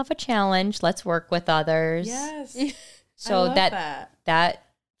give yourself a challenge. Let's work with others. Yes. So I love that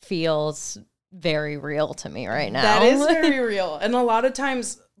feels very real to me right now. That is very real. And a lot of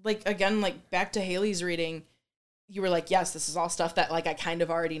times, like, again, like back to Haley's reading, you were like, yes, this is all stuff that like I kind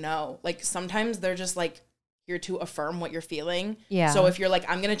of already know. Like sometimes they're just like here to affirm what you're feeling. Yeah. So if you're like,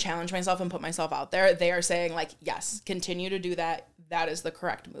 I'm going to challenge myself and put myself out there, they are saying like, yes, continue to do that. That is the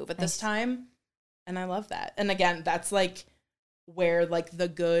correct move at this time. And I love that. And again, that's like where like the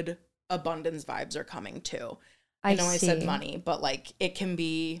good abundance vibes are coming to. I know I said money, but like it can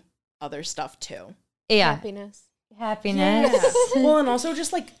be other stuff too. Yeah. Happiness. Happiness. Yeah. Well, and also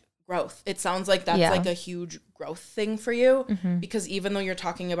just like growth. It sounds like that's like a huge growth thing for you because even though you're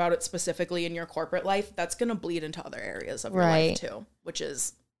talking about it specifically in your corporate life, that's going to bleed into other areas of your life too, which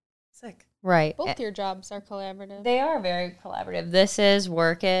is sick. Right. Both your jobs are collaborative. They are very collaborative. This is,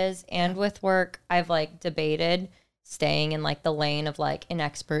 work is, and with work, I've like debated staying in like the lane of like an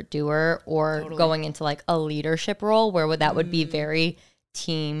expert doer or going into like a leadership role where that would be very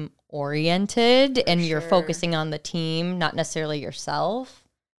team oriented and you're focusing on the team, not necessarily yourself.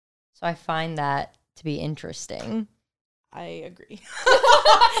 So I find that to be interesting. I agree.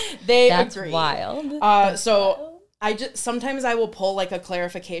 That's agree. Wild. So I just sometimes I will pull like a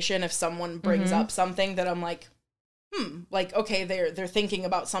clarification if someone brings up something that I'm like, like okay, they're thinking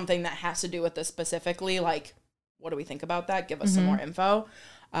about something that has to do with this specifically. Like, what do we think about that? Give us some more info.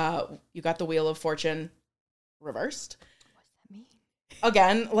 You got the Wheel of Fortune reversed. What does that mean?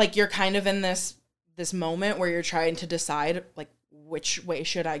 Again, like you're kind of in this moment where you're trying to decide like which way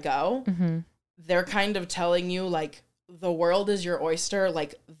should I go. They're kind of telling you like the world is your oyster,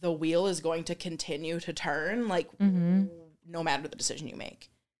 like the wheel is going to continue to turn like no matter the decision you make.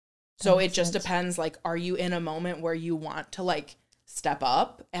 So it just depends, like, are you in a moment where you want to like step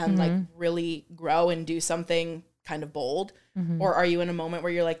up and like really grow and do something kind of bold? Or are you in a moment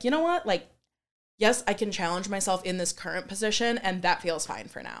where you're like, you know what, like, yes, I can challenge myself in this current position and that feels fine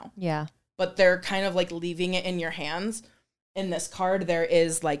for now. Yeah. But they're kind of like leaving it in your hands. In this card, there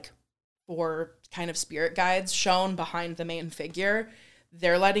is like 4 kind of spirit guides shown behind the main figure.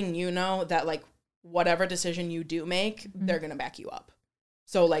 They're letting you know that like whatever decision you do make, they're going to back you up.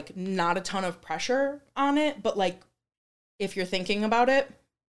 So like not a ton of pressure on it, but like if you're thinking about it,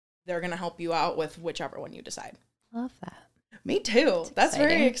 they're going to help you out with whichever one you decide. Love that. Me too. That's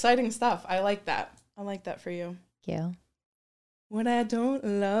very exciting stuff. I like that. I like that for you. Yeah. What I don't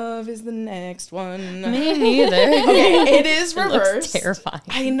love is the next one. Me neither. Okay, it is reversed. It looks terrifying.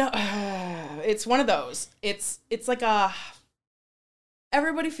 I know. It's one of those. It's like a...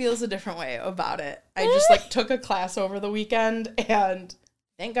 Everybody feels a different way about it. I just like took a class over the weekend and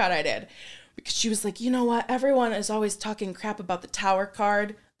thank God I did. Because she was like, you know what? Everyone is always talking crap about the Tower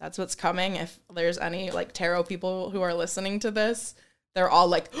card. That's what's coming. If there's any like tarot people who are listening to this, they're all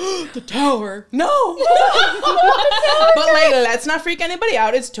like, oh, the Tower. No. But like, let's not freak anybody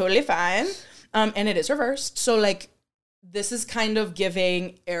out. It's totally fine. And it is reversed. So like, this is kind of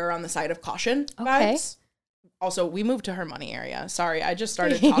giving error on the side of caution vibes. Also, we moved to her money area. Sorry, I just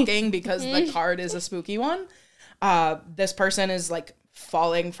started talking because the card is a spooky one. This person is like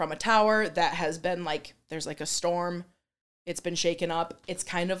falling from a tower that has been like, there's like a storm. It's been shaken up. It's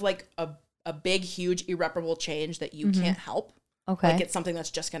kind of like a big, huge, irreparable change that you can't help. Okay. Like it's something that's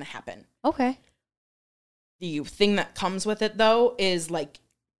just going to happen. Okay. The thing that comes with it, though, is like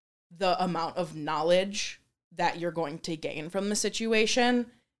the amount of knowledge that you're going to gain from the situation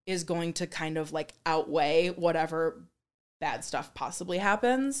is going to kind of like outweigh whatever bad stuff possibly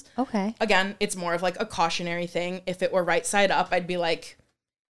happens. Okay. Again, it's more of like a cautionary thing. If it were right side up, I'd be like,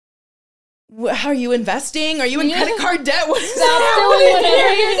 how are you investing? Are you in credit card debt? What is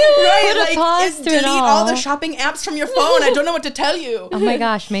Right, like pause through delete it all the shopping apps from your phone. I don't know what to tell you. Oh my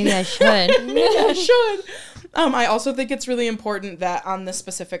gosh, maybe I should. Maybe I should. I also think it's really important that on this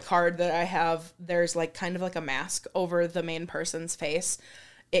specific card that I have, there's like kind of like a mask over the main person's face.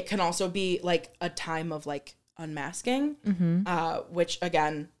 It can also be like a time of like unmasking, which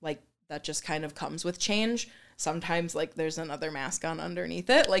again, like that just kind of comes with change. Sometimes like there's another mask on underneath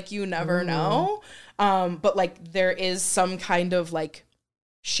it. Like you never know. But like there is some kind of like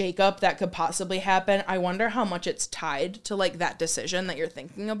shakeup that could possibly happen. I wonder how much it's tied to like that decision that you're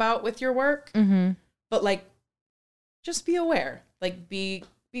thinking about with your work. But like, just be aware. Like be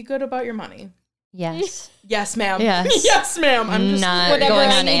good about your money. Yes. Yes, ma'am. Yes. Yes, ma'am. I'm just not going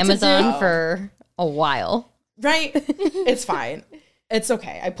on Amazon for a while. Right. It's fine. It's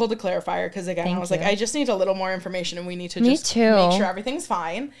okay. I pulled a clarifier because again, I was like, I just need a little more information and we need to just make sure everything's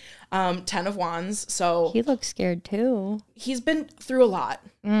fine. 10 of Wands. So he looks scared too. He's been through a lot,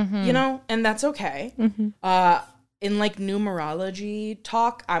 you know, and that's okay. In like numerology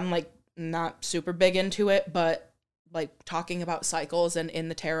talk, I'm like not super big into it, but like talking about cycles and in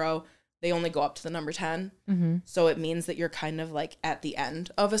the tarot, they only go up to the number 10. So it means that you're kind of like at the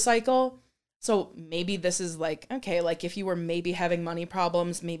end of a cycle. So maybe this is like, okay, like if you were maybe having money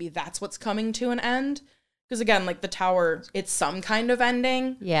problems, maybe that's what's coming to an end. Because again, like the Tower, it's some kind of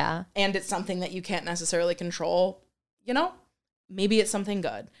ending. Yeah. And it's something that you can't necessarily control. You know, maybe it's something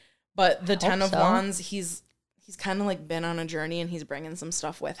good. But the Ten of Wands, he's kind of like been on a journey and he's bringing some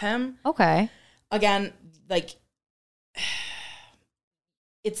stuff with him. Okay. Again, like,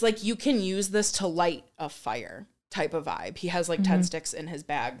 it's like you can use this to light a fire type of vibe. He has like 10 sticks in his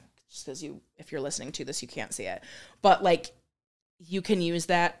bag, just because if you're listening to this, you can't see it. But like, you can use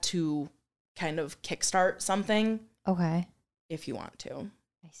that to kind of kickstart something. Okay. If you want to.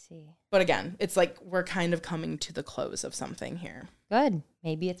 I see. But again, it's like we're kind of coming to the close of something here. Good.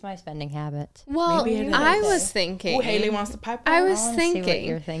 Maybe it's my spending habits. Well, Maybe it is. I was thinking. Oh, Haley wants to pipe. I was wanna thinking. see what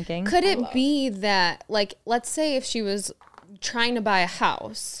you're thinking. Could it be that, like, let's say if she was trying to buy a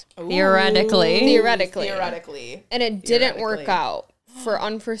house, Theoretically. and it didn't work out for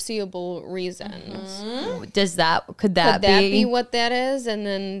unforeseeable reasons, Could that be what that is? And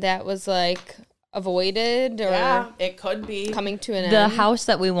then that was like avoided or Yeah, it could be. coming to an the end. house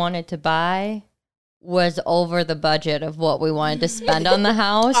that we wanted to buy was over the budget of what we wanted to spend on the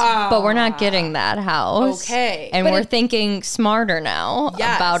house, but we're not getting that house. Okay. And we're thinking smarter now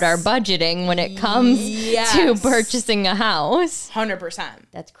about our budgeting when it comes to purchasing a house. 100%.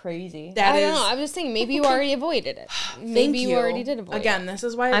 That's crazy. That I is. don't know. I was thinking maybe you already avoided it. Maybe you already did avoid Again, this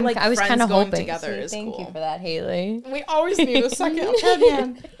is why I like was friends kind of going hoping. together See, is thank cool. you for that, Haley. We always need a second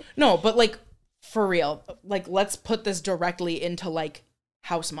opinion. No, but like for real, like let's put this directly into like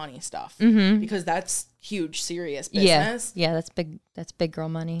house money stuff because that's huge, serious business. Yeah, that's big. That's big girl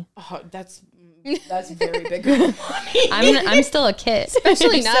money. Oh, that's very big money. I'm still a kid.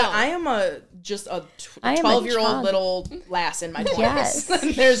 Especially So now. I am I am a 12-year-old child. little lass in my 20s.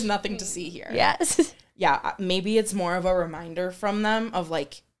 Yes. There's nothing to see here. Yes. Yeah, maybe it's more of a reminder from them of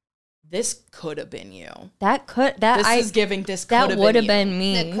like, this could have been you. That would have been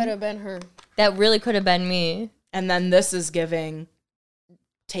me. That could have been her. That really could have been me. And then this is giving,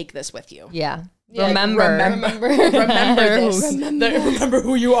 take this with you. Yeah. Yeah, remember Remember this. Remember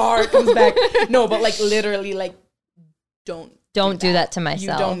who you are. It comes back. No, but like literally like, don't do that to You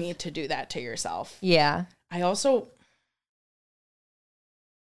myself. don't need to do that to yourself. Yeah.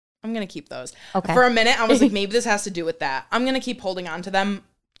 I'm going to keep those. Okay. For a minute, I was like, maybe this has to do with that. I'm going to keep holding on to them.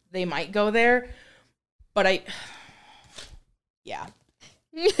 They might go there. But yeah.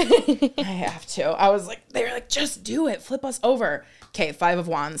 I have to. I was like, they were like, just do it. Flip us over. Okay, 5 of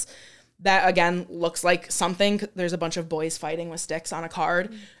Wands. That, again, looks like something. There's a bunch of boys fighting with sticks on a card.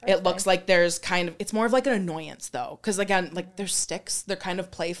 Okay. It looks like there's kind of, it's more of like an annoyance, though. Because, again, like, there's sticks. They're kind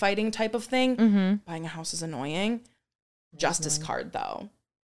of play fighting type of thing. Buying a house is annoying. Justice card, though.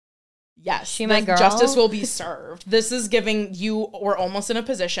 Yes. She my girl. Justice will be served. This is giving you, were almost in a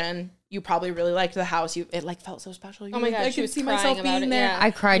position. You probably really liked the house. It, like, felt so special. You Oh, my God. I She could was see crying myself about being it. there. Yeah. I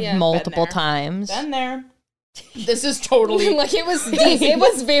cried Yeah. multiple Been there. times. Been there. This is totally Like it was deep. It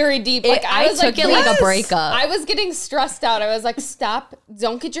was very deep. Like I was took like, it like a "Yes." breakup. I was getting stressed out. I was like, stop.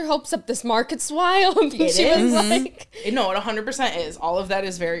 Don't get your hopes up. This market's wild. And It she is. was like, No, it 100% is. All of that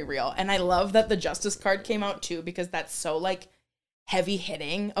is very real. And I love that the Justice card came out too, because that's so like heavy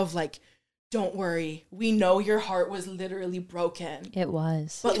hitting of like, don't worry. We know your heart was literally broken. It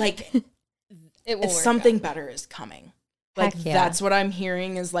was. But like, it will work something out. better is coming. Like, Heck yeah. that's what I'm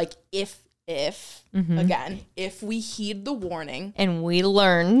hearing is like, again, if we heed the warning And we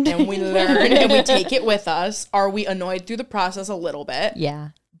learned. and we learn and we take it with us, are we annoyed through the process a little bit? Yeah.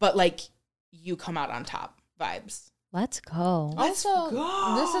 But like, you come out on top vibes. Let's go. Also,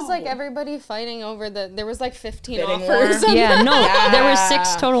 go. this is like everybody fighting over there was like 15 Bidding offers. war. Yeah, no, there were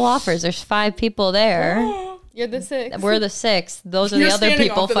 6 total offers. There's 5 people there. You're the 6. We're the 6th. Those are You're the other standing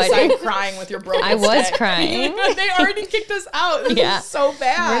people off to the fighting. side crying with your broken I was stick. crying. They already kicked us out. This Yeah. is so We're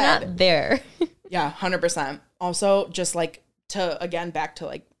bad. not there. Yeah, 100%. Also, just like back to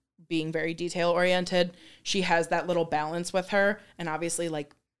like being very detail oriented, she has that little balance with her. And obviously,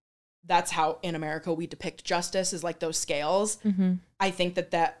 like, that's how in America we depict justice, is like those scales. I think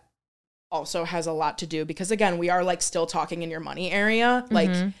that also has a lot to do because, again, we are like still talking in your money area. Like,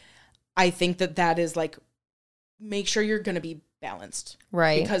 I think that is like, make sure you're going to be balanced.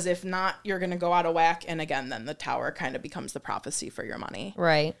 Right. Because if not, you're going to go out of whack. And again, then the Tower kind of becomes the prophecy for your money.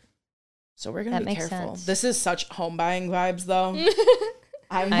 Right. So we're going to be makes careful. sense. This is such home buying vibes, though.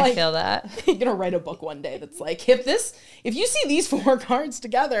 I'm I like, feel that. I'm going to write a book one day that's like, if you see these 4 cards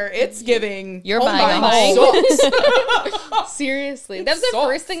together, it's giving You're home buying a buying home. sucks. Seriously. That's the sucks.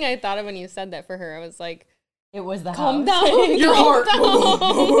 first thing I thought of when you said that for her. I was like, It was the calm house. down. Your calm heart. down.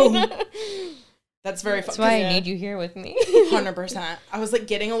 Boom, boom, boom. That's very That's fun. why I need you here with me. 100%. I was like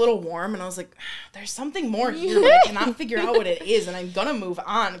getting a little warm and I was like, there's something more here, but I cannot figure out what it is. And I'm going to move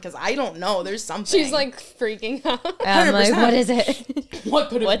on because I don't know. There's something. She's like freaking out. I'm like, 100%. what is it? What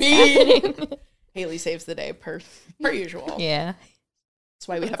could it What's be? happening? Haley saves the day per usual. Yeah. That's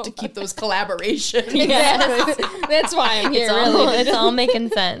why we have to keep those collaborations. Exactly. That's why I'm here. It's all making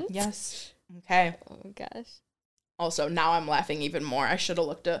sense. Yes. Okay. Oh gosh. Also, now I'm laughing even more. I should have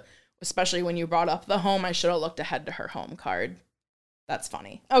looked at, especially when you brought up the home, I should have looked ahead to her home card. That's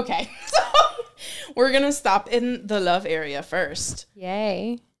funny. Okay. So we're going to stop in the love area first.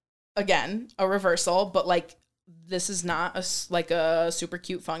 Yay. Again, a reversal, but like this is not a super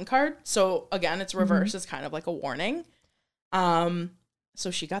cute fun card. So again, it's reverse. It's kind of like a warning. So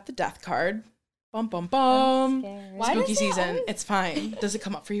she got the death card. Bum, bum, bum. Why Spooky does season. always- It's fine. Does it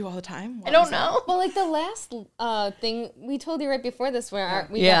come up for you all the time? I don't know. Well, like the last thing we told you right before this, where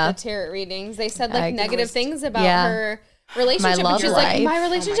we Yeah. got the tarot readings, they said like I- negative things about Yeah. her relationship. love and she's like, life. my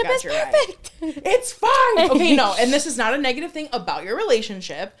relationship God, is you're right. perfect. It's fine. Okay, no. And this is not a negative thing about your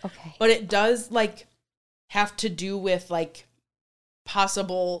relationship. Okay. But it does like have to do with like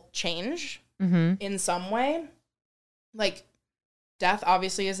possible change in some way. Like death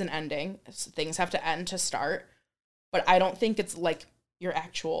obviously is an ending. Things have to end to start. But I don't think it's like your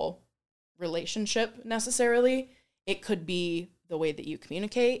actual relationship necessarily. It could be the way that you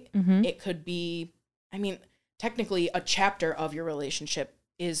communicate. It could be, I mean, technically a chapter of your relationship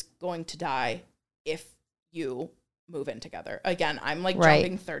is going to die if you move in together. Again, I'm like Right.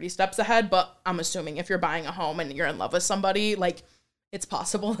 jumping 30 steps ahead, but I'm assuming if you're buying a home and you're in love with somebody, like it's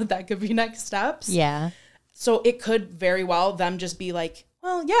possible that could be next steps. Yeah. So it could very well them just be like,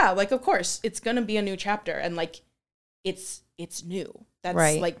 well, yeah, like of course it's going to be a new chapter and like it's new. That's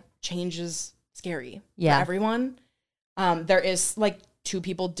Right. like change is scary Yeah. for everyone. There is like two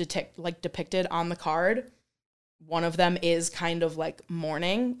people depicted on the card. One of them is kind of like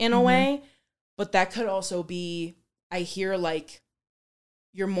mourning in a way, but that could also be, I hear like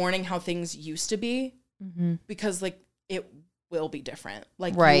you're mourning how things used to be because like it will be different.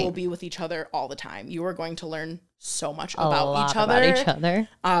 Like Right. you will be with each other all the time. You are going to learn so much A about lot each other. About each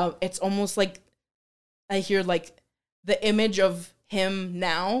other. It's almost like I hear like the image of him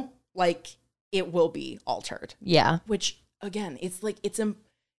now, like it will be altered. Yeah. Which again, it's like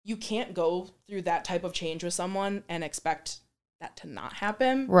you can't go through that type of change with someone and expect that to not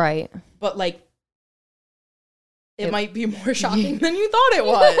happen. Right. But like it might be more shocking than you thought it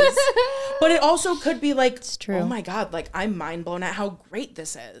was. But it also could be like, It's true. oh my God, like I'm mind blown at how great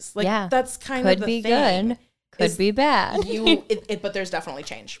this is. Like Yeah. that's kind Could of the be thing. good. Could is be bad. But there's definitely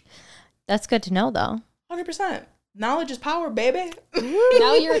change. That's good to know, though. 100%. Knowledge is power, baby.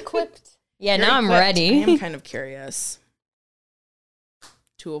 Now you're equipped. Yeah, You're now I'm equipped. ready. I am kind of curious.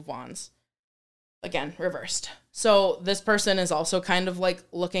 Two of Wands. Again, reversed. So this person is also kind of like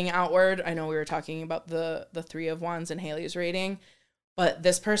looking outward. I know we were talking about the Three of Wands in Haley's rating, but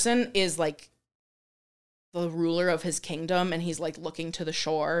this person is like the ruler of his kingdom, and he's like looking to the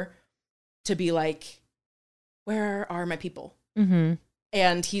shore to be like, where are my people?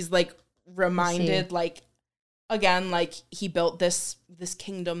 And he's like reminded, like, again, like he built this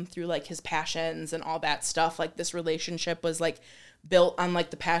kingdom through like his passions and all that stuff. Like this relationship was like built on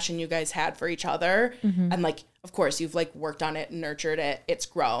like the passion you guys had for each other. And like, of course, you've like worked on it, nurtured it, it's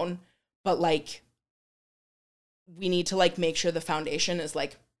grown. But like, we need to like make sure the foundation is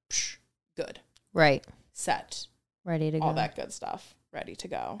like good, Right. set, Ready to go. all that good stuff, ready to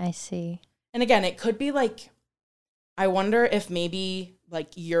go. I see. And again, it could be like, I wonder if maybe like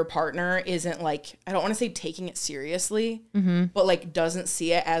your partner isn't like, I don't want to say taking it seriously, but like doesn't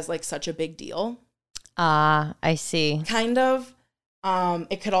see it as like such a big deal. Ah, I see. Kind of.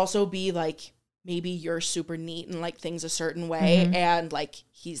 It could also be like maybe you're super neat and like things a certain way and like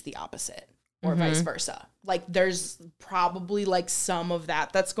he's the opposite or vice versa. Like there's probably like some of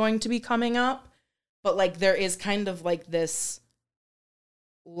that that's going to be coming up, but like there is kind of like this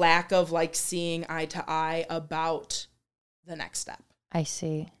lack of like seeing eye to eye about the next step. I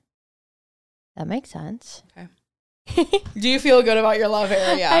see. That makes sense. Okay. Do you feel good about your love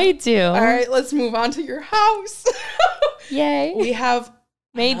area? I do. All right, let's move on to your house. Yay. We have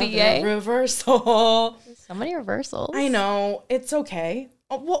Maybe another yay. reversal. So many reversals. I know. It's okay.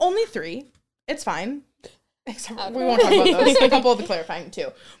 Oh, well, only 3. It's fine. Except for, we won't talk about those. A couple of the clarifying too.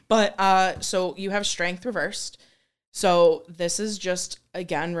 But so you have strength reversed. So this is just,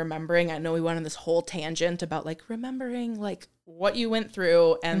 again, remembering. I know we went on this whole tangent about like remembering like what you went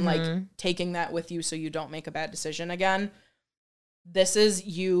through and like taking that with you so you don't make a bad decision again. This is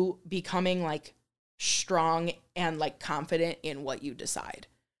you becoming like strong and like confident in what you decide.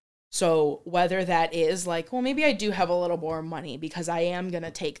 So whether that is like, well, maybe I do have a little more money because I am going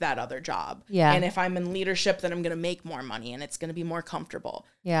to take that other job. Yeah. And if I'm in leadership, then I'm going to make more money and it's going to be more comfortable.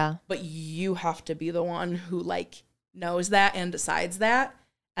 Yeah. But you have to be the one who like knows that and decides that.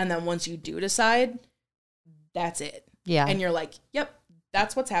 And then once you do decide, that's it. Yeah. And you're like, yep,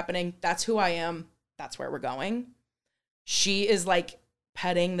 that's what's happening. That's who I am. That's where we're going. She is like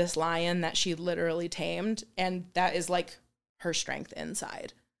petting this lion that she literally tamed. And that is like her strength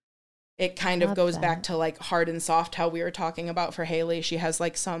inside. It kind of goes back to like hard and soft, how we were talking about for Haley. She has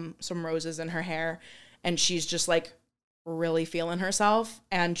like some roses in her hair and she's just like really feeling herself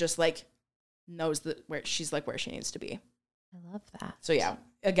and just like knows that where she's like where she needs to be. I love that. So yeah,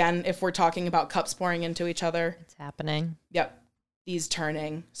 again, if we're talking about cups pouring into each other, It's happening. yep, these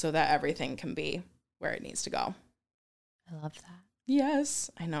turning so that everything can be where it needs to go. I love that. Yes,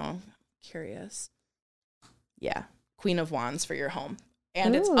 I know. Curious. Yeah, Queen of Wands for your home.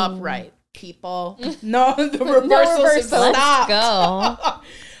 And it's Ooh. upright. People. No, the reversal. Let's Stop.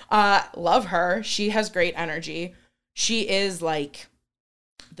 go. Love her. She has great energy. She is like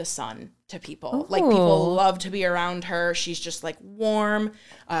the sun to people. Like people Ooh. love to be around her. She's just like warm.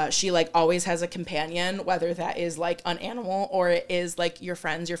 She like always has a companion, whether that is like an animal or it is like your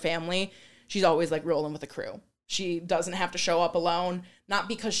friends, your family. She's always like rolling with a crew. She doesn't have to show up alone, not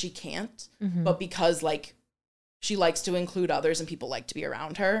because she can't, but because like she likes to include others and people like to be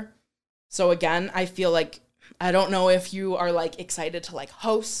around her. So again, I feel like, I don't know if you are like excited to like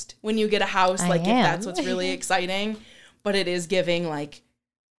host when you get a house, like if that's what's really exciting, but it is giving like,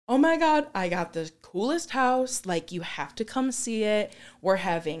 oh my God, I got the coolest house. Like you have to come see it. We're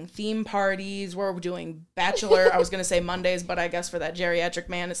having theme parties. We're doing bachelor. I was going to say Mondays, but I guess for that geriatric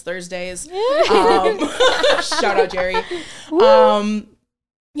man, it's Thursdays. Shout out Jerry.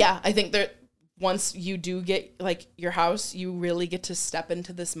 Yeah, I think that once you do get like your house, you really get to step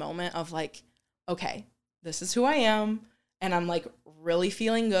into this moment of like, okay, this is who I am. And I'm like really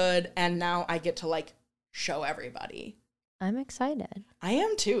feeling good. And now I get to like show everybody. I'm excited. I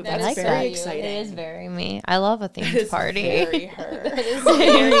am too. That That's is very so you. exciting. It is very me. I love a That themed is party. very her. That is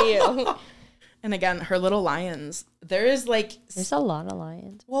very you. And again, her little lions. There is like, There's a lot of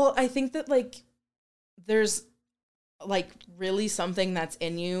lions. well, I think that like there's like really something that's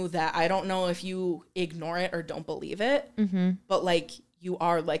in you that I don't know if you ignore it or don't believe it, but like you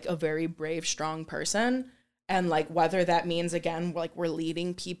are like a very brave, strong person. And like whether that means again, like we're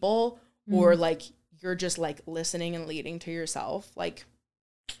leading people or like you're just like listening and leading to yourself, like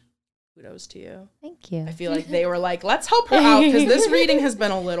kudos to you. Thank you. I feel like they were like, let's help her out because this reading has been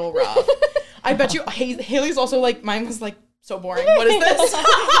a little rough. I bet you Haley's also like, mine was like so boring. What is this?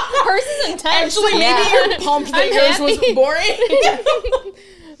 Hers is intense. Actually, maybe you're pumped that I'm yours was happy. boring.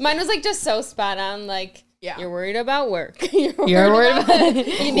 Mine was like just so spot on. Like, Yeah. you're worried about work. You're worried about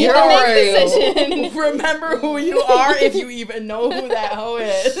You need to make decisions. Remember who you are if you even know who that hoe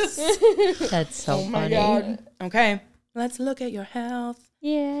is. That's so Oh my funny. God. Okay, let's look at your health.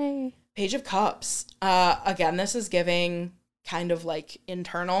 Yay. Page of Cups. Again, this is giving kind of like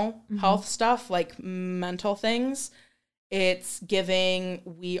internal health stuff, like mental things. It's giving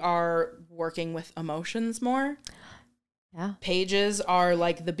we are working with emotions more. Yeah. Pages are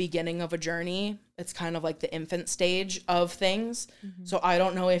like the beginning of a journey. It's kind of like the infant stage of things. So I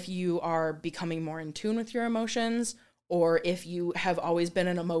don't know if you are becoming more in tune with your emotions or if you have always been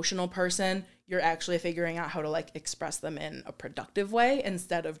an emotional person, you're actually figuring out how to like express them in a productive way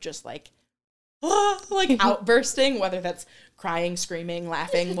instead of just like outbursting, whether that's crying, screaming,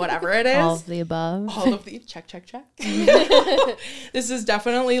 laughing, whatever it is. All of the above. All of these, check. This is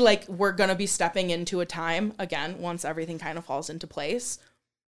definitely like we're going to be stepping into a time, again, once everything kind of falls into place,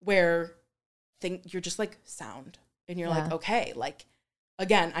 where you're just like sound. And you're like, okay, like,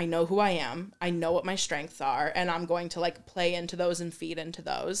 again, I know who I am. I know what my strengths are. And I'm going to like play into those and feed into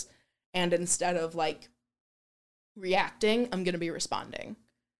those. And instead of like reacting, I'm going to be responding.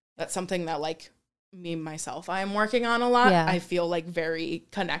 That's something that like me, myself, I am working on a lot. Yeah. I feel like very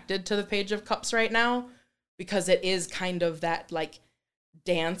connected to the Page of Cups right now because it is kind of that like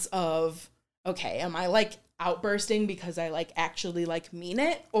dance of, okay, am I like outbursting because I like actually like mean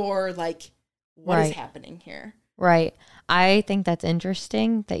it or like what is happening here? Right. I think that's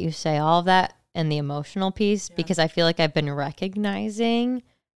interesting that you say all of that and the emotional piece because I feel like I've been recognizing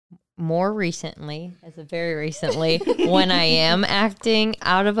more recently, as of very recently, when I am acting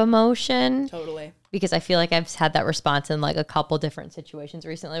out of emotion. Totally. Because I feel like I've had that response in like a couple different situations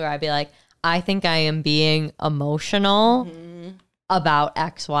recently where I'd be like, I think I am being emotional about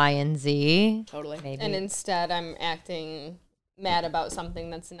X, Y, and Z. Totally. Maybe. And instead, I'm acting mad about something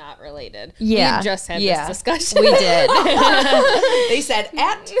that's not related. Yeah. We just had this discussion. We did. They said,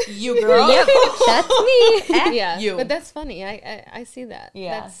 at you, girl. Yep, that's me. At Yeah, you. but that's funny. I see that.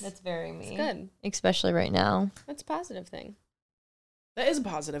 Yeah, that's very me. It's good. Especially right now. That's a positive thing. That is a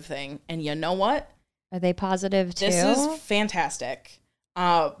positive thing. And you know what? Are they positive too? This is fantastic.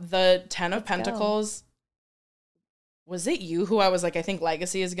 The 10 of Pentacles, was it you who I was like, I think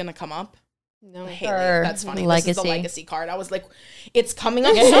legacy is going to come up? No. Haley, Or that's funny. legacy. This is the legacy card. I was like, it's coming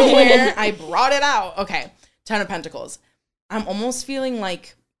up somewhere. I brought it out. Okay. 10 of Pentacles. I'm almost feeling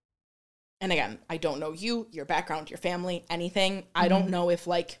like, and again, I don't know you, your background, your family, anything. I don't know if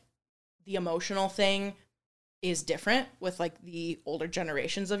like the emotional thing is different with like the older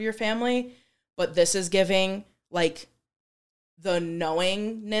generations of your family, but this is giving like the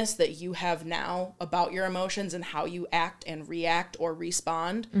knowingness that you have now about your emotions and how you act and react or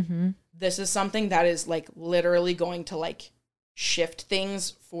respond. This is something that is like literally going to like shift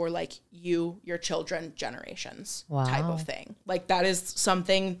things for like you, your children, generations type of thing. Like that is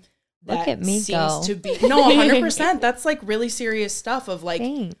something that Look at me seems go. to be, no, 100%. That's like really serious stuff of like,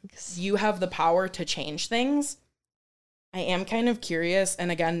 Thanks. you have the power to change things. I am kind of curious,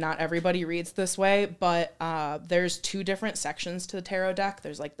 and again, not everybody reads this way, but there's 2 different sections to the tarot deck.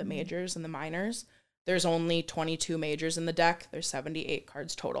 There's like the majors and the minors. There's only 22 majors in the deck. There's 78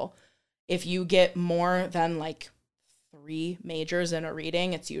 cards total. If you get more than like 3 majors in a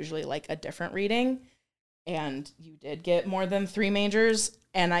reading, it's usually like a different reading. And you did get more than 3 majors,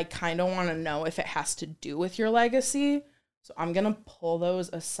 and I kind of want to know if it has to do with your legacy. So I'm going to pull those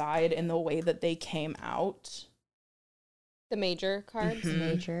aside in the way that they came out. The major cards.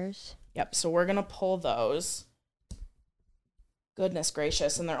 Majors. Yep, so we're going to pull those. Goodness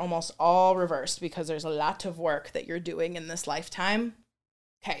gracious, and they're almost all reversed because there's a lot of work that you're doing in this lifetime.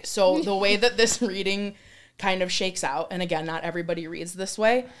 Okay, so the way that this reading kind of shakes out, and again, not everybody reads this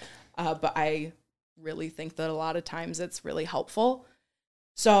way, but I really think that a lot of times it's really helpful.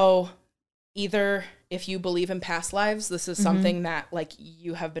 So either if you believe in past lives, this is something that like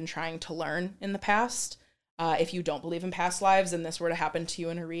you have been trying to learn in the past. If you don't believe in past lives and this were to happen to you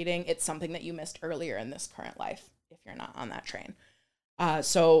in a reading, it's something that you missed earlier in this current life if you're not on that train.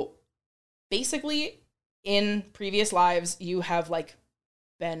 So basically in previous lives, you have like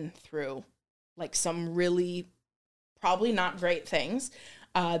been through like some really probably not great things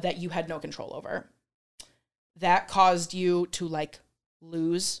that you had no control over. That caused you to like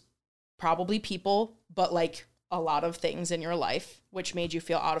lose probably people, but like a lot of things in your life, which made you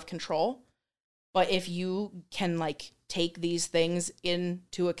feel out of control. But if you can like take these things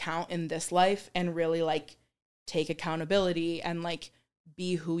into account in this life and really like take accountability and like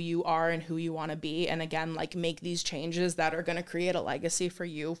be who you are and who you want to be, and again, like make these changes that are going to create a legacy for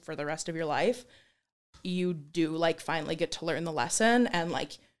you for the rest of your life, you do like finally get to learn the lesson, and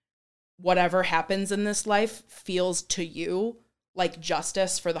like whatever happens in this life feels to you like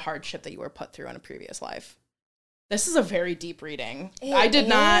justice for the hardship that you were put through in a previous life. This is a very deep reading. I did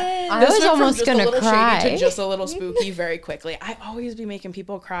not. I This was went from almost just gonna a little cry. shady to just a little spooky very quickly. I always be making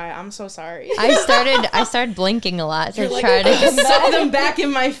people cry. I'm so sorry. I started blinking a lot to You're like, try to get suck them back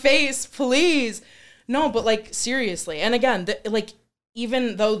in my face, please. No, but like seriously. And again, like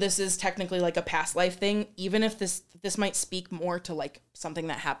even though this is technically like a past life thing, even if this might speak more to like something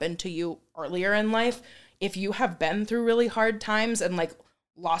that happened to you earlier in life, if you have been through really hard times and like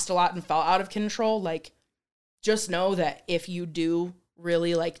lost a lot and felt out of control, like just know that if you do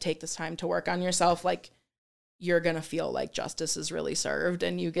really like take this time to work on yourself, like you're going to feel like justice is really served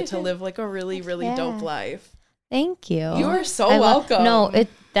and you get to live like a really, really dope life. Thank you. You are so welcome. No,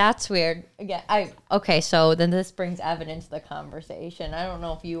 that's weird. Again, okay, so then this brings Evan into the conversation. I don't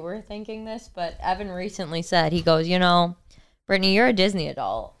know if you were thinking this, but Evan recently said, he goes, Brittany, you're a Disney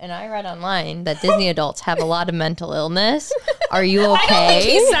adult, and I read online that Disney adults have a lot of mental illness. Are you okay?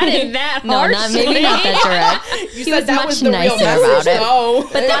 He said it that No, maybe not that direct. You He said was that much was the real nicer message, about it. though.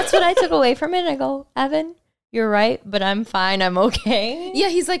 But that's what I took away from it. And I go, Evan, you're right, but I'm fine. I'm okay. Yeah,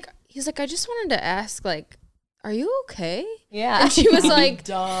 he's like, I just wanted to ask, like, are you okay? Yeah. And she was like,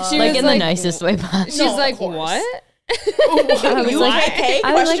 Duh. she like was in like, the nicest way possible. She's No, of like, course. what? I was You like, okay?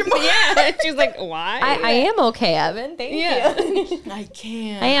 I was Question like, mark. Yeah. She's like, why? I am okay, Evan. Thank Yeah. you. I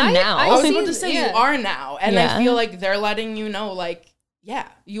can't. I am now. I was see- about to say yeah. you are now. And Yeah. I feel like they're letting you know, like, yeah,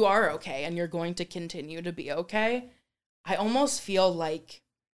 you are okay and you're going to continue to be okay. I almost feel like,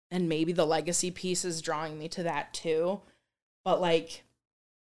 and maybe the legacy piece is drawing me to that too, but like,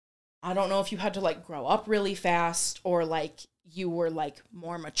 I don't know if you had to like grow up really fast or like you were like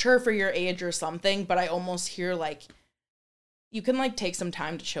more mature for your age or something, but I almost hear like you can like take some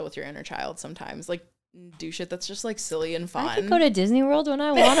time to chill with your inner child sometimes. Like do shit that's just like silly and fun. I could go to Disney World when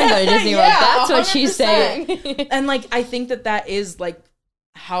I want to go to Disney World. That's what she's saying. And like, I think that is like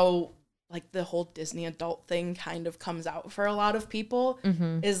how like the whole Disney adult thing kind of comes out for a lot of people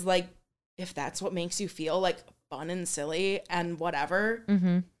is like, if that's what makes you feel like fun and silly and whatever,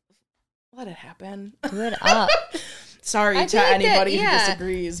 let it happen. Do it up. Sorry to anybody who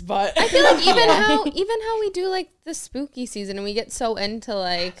disagrees, but I feel like even how we do like the spooky season and we get so into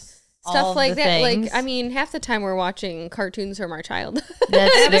like stuff like that. Things. Like, I mean, half the time we're watching cartoons from our childhood.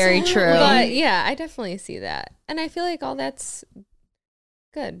 That's very true. But yeah, I definitely see that. And I feel like all that's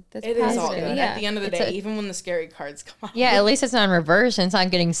good. That's it positive. is all good. Yeah. At the end of the day, even when the scary cards come out. Yeah, at least it's not in reverse and it's not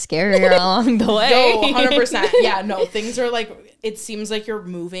getting scarier along the way. No, 100%. Yeah, no, things are like, it seems like you're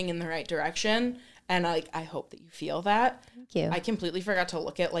moving in the right direction. And like, I hope that you feel that. Thank you. I completely forgot to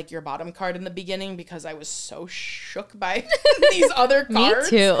look at like your bottom card in the beginning because I was so shook by these other cards.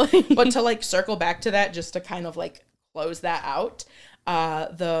 Me too. But to like circle back to that, just to kind of like close that out,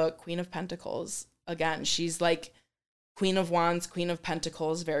 the Queen of Pentacles, again, she's like Queen of Wands, Queen of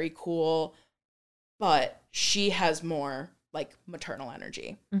Pentacles, very cool. But she has more like maternal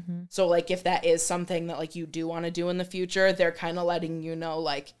energy. So like if that is something that like you do want to do in the future, they're kind of letting you know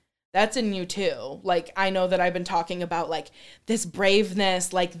like, that's in you too. Like, I know that I've been talking about like this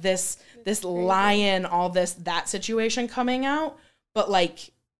braveness, like this lion, all that situation coming out. But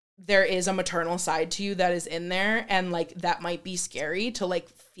like, there is a maternal side to you that is in there. And like, that might be scary to like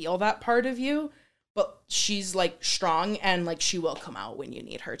feel that part of you. But she's like strong and like she will come out when you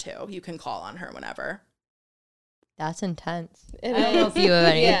need her to. You can call on her whenever. That's intense. I don't know if you have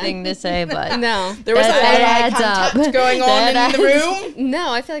anything to say, but No. There was a lot of eye adds up. contact going on in the room.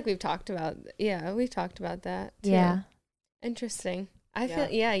 No, I feel like we've talked about that too. yeah. Interesting. I feel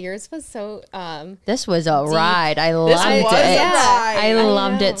yours was so This was a Deep. ride. I This loved it. was a ride. I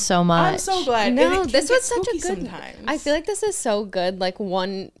loved know. it so much. I'm so glad. No, And it can this get was such a spooky good. sometimes. I feel like this is so good. Like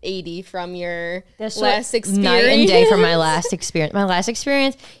 180 from your This last was experience. night and day from my last experience. My last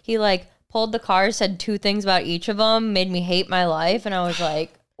experience, he like pulled the cards, said 2 things about each of them, made me hate my life, and I was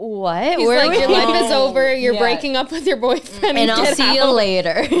like, "What? He's like, your life is over. You're Yeah. breaking up with your boyfriend, and I'll get see you out."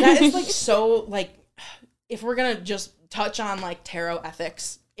 later." That is like so like, if we're gonna just touch on like tarot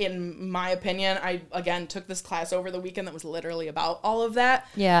ethics, in my opinion, I again took this class over the weekend that was literally about all of that.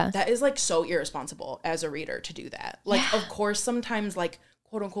 Yeah. That is like so irresponsible as a reader to do that. Like, of course, sometimes like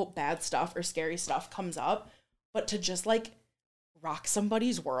quote unquote bad stuff or scary stuff comes up, but to just like rock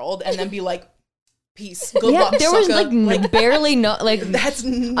somebody's world and then be like, peace, good luck, there was sucker. like barely no like That's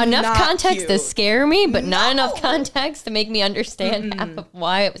enough not context cute. to scare me, but not enough context to make me understand half of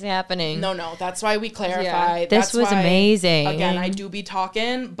why it was happening. No, that's why we clarify. Yeah. That's This was why, amazing. Again, I do be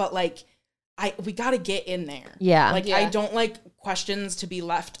talking, but like, we got to get in there. Yeah. Like, Yeah. I don't like questions to be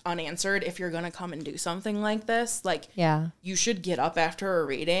left unanswered if you're going to come and do something like this. Like, Yeah. you should get up after a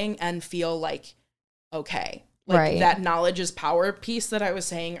reading and feel like, okay. Like, Right. that knowledge is power piece that I was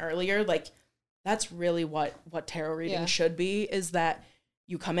saying earlier. Like, that's really what tarot reading should be, is that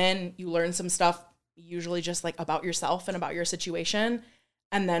you come in, you learn some stuff, usually just like about yourself and about your situation.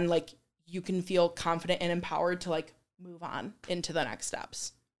 And then like, you can feel confident and empowered to like move on into the next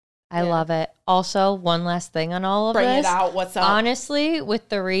steps. I love it. Also, one last thing on all of Bring this. it out. What's up? Honestly, with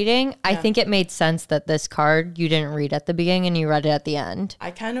the reading, I think it made sense that this card you didn't read at the beginning and you read it at the end,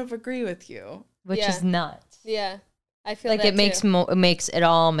 I kind of agree with you. which Yeah. is nuts. Yeah, I feel Like that it makes too. it makes it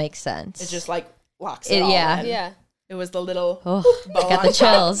all make sense. It just like locks it all yeah. in. Yeah. It was the little Oh, bow I got on the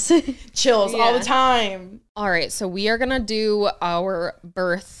top. chills. Chills all Yeah. the time. All right, so we are gonna do our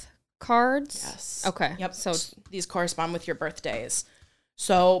birth cards. Yes. Okay. Yep. So These correspond with your birthdays.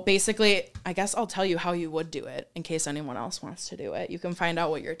 So basically, I guess I'll tell you how you would do it in case anyone else wants to do it. You can find out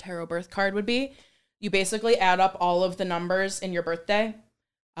what your tarot birth card would be. You basically add up all of the numbers in your birthday,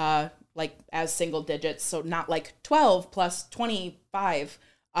 like as single digits. So not like 12 plus 25,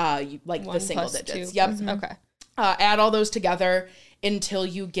 like 1 the single plus digits. 2. Yep. Okay. Add all those together until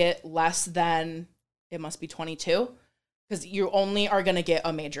you get less than, it must be 22, because you only are going to get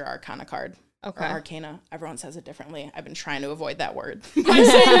a major arcana card. Okay. Or arcana. Everyone says it differently. I've been trying to avoid that word by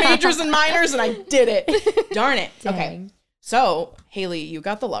saying majors and minors, and I did it. Darn it. Okay. Dang. So, Haley, you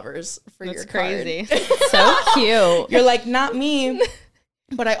got the Lovers for That's your crazy. card. So cute. You're like, not me.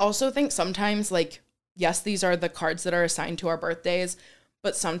 But I also think sometimes, like, yes, these are the cards that are assigned to our birthdays,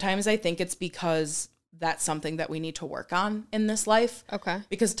 but sometimes I think it's because that's something that we need to work on in this life. Okay.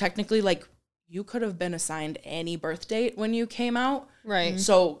 Because technically, like, you could have been assigned any birth date when you came out. Right.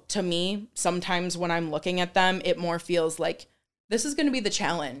 So to me, sometimes when I'm looking at them, it more feels like this is going to be the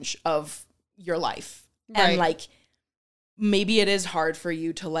challenge of your life. Right. And like, maybe it is hard for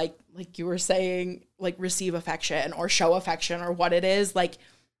you to like you were saying, like receive affection or show affection or what it is. Like,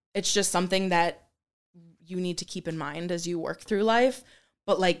 it's just something that you need to keep in mind as you work through life.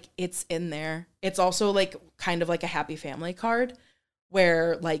 But like, it's in there. It's also like kind of like a happy family card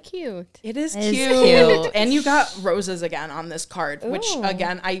where like Cute. it is It is cute. cute. And you got roses again on this card, which Ooh.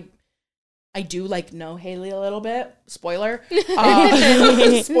 again, I do like know Haley a little bit. Spoiler.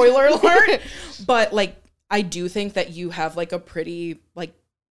 Spoiler alert. But like, I do think that you have like a pretty like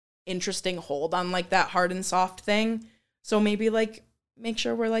interesting hold on like that hard and soft thing. So maybe like make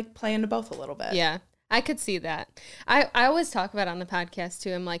sure we're like playing to both a little bit. Yeah. I could see that. I always talk about it on the podcast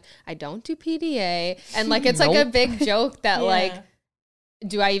too. I'm like, I don't do PDA. And like, it's like a big joke that like,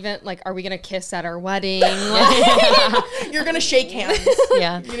 do I even like, are we going to kiss at our wedding? Like, You're going to shake hands.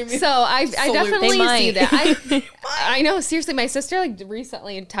 Yeah. You know what I mean? so I They definitely see might. that. I know, seriously, my sister like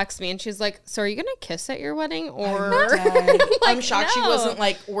recently texted me and she's like, so are you going to kiss at your wedding or? I'm shocked she no. wasn't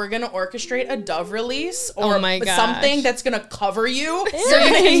like, we're going to orchestrate a Dove release or Oh my gosh. something that's going to cover you so you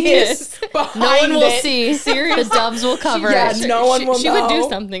Serious. can kiss behind No one will it. see. The doves will cover Yeah, it. no one will She would do know.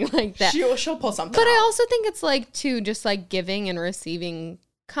 something like that. She'll pull something But I out. also think it's like too, just like giving and receiving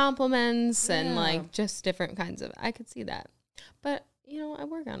compliments and Yeah. like just different kinds of. I could see that, but you know, I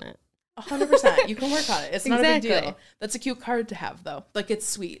work on it. 100%. You can work on it. It's not a big Exactly. deal. That's a cute card to have, though. Like, it's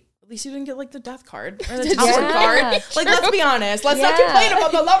sweet. At least you didn't get, like, the death card or the Yeah. tower card. Like, let's be honest. Let's not Yeah. complain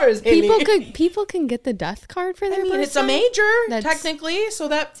about the lovers, Haley. People can get the death card for their I mean, birthday. it's a major, That's- technically. So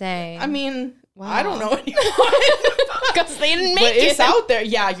that, Dang. I mean, Wow. I don't know anyone. because they didn't But make it's it. out there.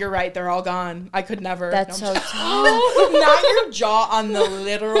 Yeah, you're right. They're all gone. I could never. That's No, so I'm not your jaw on the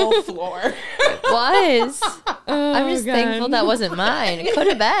literal floor. was. Oh, I'm just God. thankful that wasn't mine. It could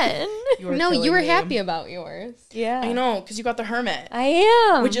have been. No, you were happy about yours. Yeah. I know, because you got the Hermit. I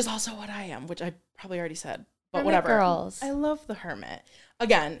am. Which is also what I am, which I probably already said. But Hermit whatever. girls. I love the Hermit.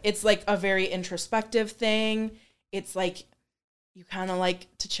 Again, it's like a very introspective thing. It's like you kind of like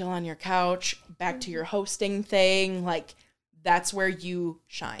to chill on your couch, back to your hosting thing. Like, that's where you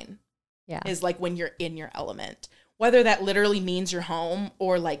shine. Yeah. Is like when you're in your element. Whether that literally means you're home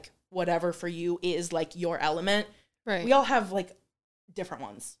or like whatever for you is like your element. Right. We all have like different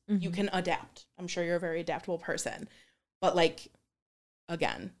ones. You Mhm. can adapt. I'm sure you're a very adaptable person. But like,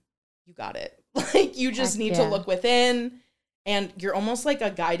 again, you got it. Like, you just Heck need to yeah. look within, and you're almost like a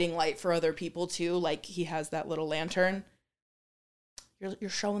guiding light for other people too. Like, he has that little lantern. You're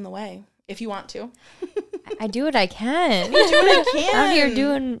showing the way if you want to. I do what I can. You do what I can. Out here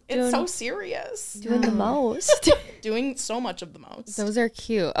doing It's so serious. doing the most. Doing so much of the most. Those are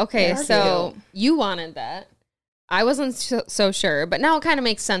cute. Okay, They are so cute. you wanted that. I wasn't so sure, but now it kind of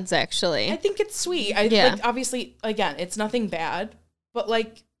makes sense actually. I think it's sweet. Yeah. Like, obviously, again, it's nothing bad, but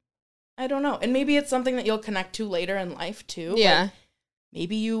like, I don't know. And maybe it's something that you'll connect to later in life too. Yeah. Like,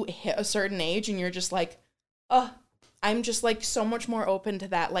 maybe you hit a certain age and you're just like, oh, I'm just like so much more open to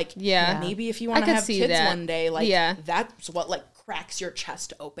that. Like, Yeah. maybe if you I want to could have see kids that. one day, like, Yeah. that's what like cracks your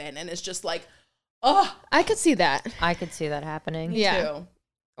chest open and it's just like, oh, I could see that. I could see that happening. me Yeah. too.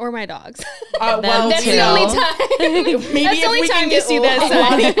 Or my dogs. Well, That's too. the only time. Maybe That's if the only we time can you get see that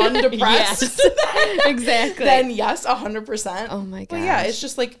Lonnie side. undepressed, Exactly. then yes, 100%. Oh my But gosh. yeah, it's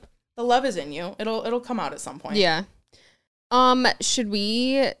just like the love is in you. It'll come out at some point. Yeah. Should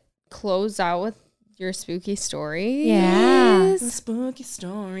we close out with your spooky story? Yeah. The spooky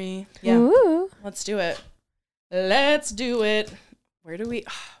story. Yeah. Ooh. Let's do it. Let's do it. Where do we?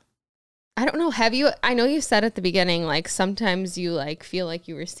 I don't know. I know you said at the beginning, like sometimes you like feel like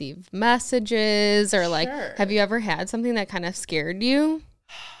you receive messages or like, Sure. have you ever had something that kind of scared you?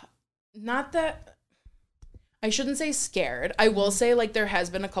 Not that. I shouldn't say scared. I will say like there has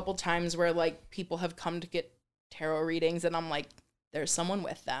been a couple times where like people have come to get tarot readings and I'm like, there's someone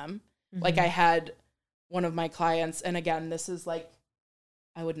with them. Like I had one of my clients, and again, this is like,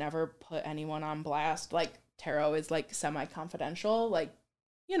 I would never put anyone on blast. Like tarot is like semi-confidential. Like,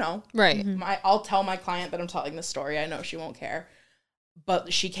 you know, Right. I'll tell my client that I'm telling this story. I know she won't care.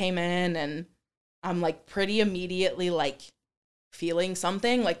 But she came in and I'm like pretty immediately like feeling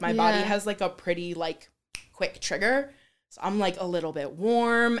something. Like my body Yeah. has like a pretty like quick trigger. So I'm like a little bit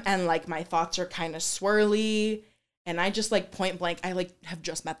warm and like my thoughts are kind of swirly. And I just like point blank, I like have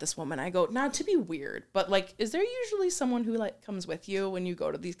just met this woman. I go, not to be weird, but like, is there usually someone who like comes with you when you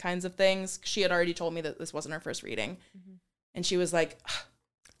go to these kinds of things? She had already told me that this wasn't her first reading. And she was like,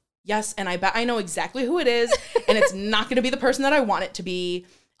 yes, and I bet I know exactly who it is, and it's not going to be the person that I want it to be.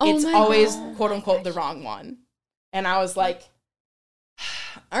 Oh It's my always, gosh. quote unquote, the wrong one. And I was like,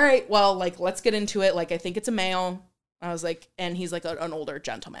 all right, well, like, let's get into it. Like, I think it's a male. I was like, and he's like an older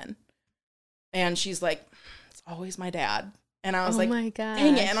gentleman. And she's like, it's always my dad. And I was Oh like, my gosh.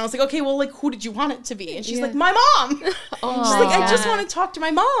 dang it. And I was like, okay, well, like, who did you want it to be? And she's like, my mom. She's like, I just want to talk to my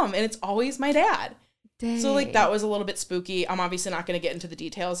mom. And it's always my dad. Dang. So, like, that was a little bit spooky. I'm obviously not going to get into the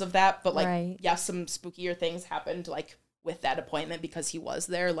details of that. But, like, Right. yes, some spookier things happened, like, with that appointment because he was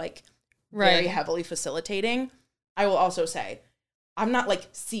there, like, Right. very heavily facilitating. I will also say, I'm not, like,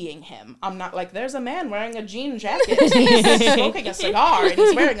 seeing him. I'm not like, there's a man wearing a jean jacket. He's smoking a cigar and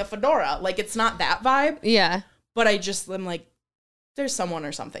he's wearing a fedora. Like, it's not that vibe. Yeah. But I'm like, there's someone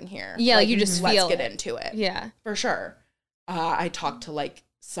or something here. Yeah, like, you just let's feel get it. into it. Yeah. For sure. I talked to, like,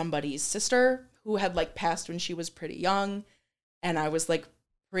 somebody's sister who had, like, passed when she was pretty young. And I was, like,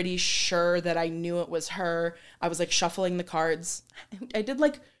 pretty sure that I knew it was her. I was, like, shuffling the cards. I did,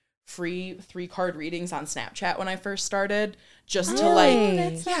 like, free 3-card readings on Snapchat when I first started. Just to, like,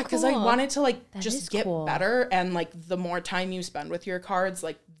 that's so because I cool. wanted to, like, That is just get cool. better. And, like, the more time you spend with your cards,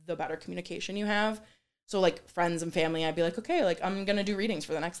 like, the better communication you have. So, like, friends and family, I'd be like, okay, like, I'm going to do readings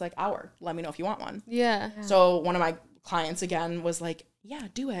for the next, like, hour. Let me know if you want one. Yeah. So one of my clients, again, was like, yeah,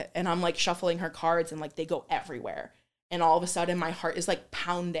 do it. And I'm, like, shuffling her cards, and, like, they go everywhere. And all of a sudden, my heart is, like,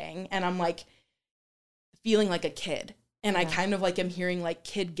 pounding. And I'm, like, feeling like a kid. And I kind of, like, am hearing, like,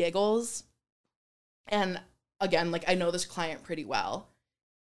 kid giggles. And, again, like, I know this client pretty well.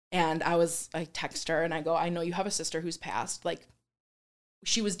 And I text her, and I go, I know you have a sister who's passed. Like,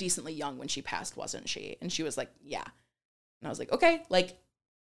 she was decently young when she passed, wasn't she? And she was like, yeah. And I was like, okay, like,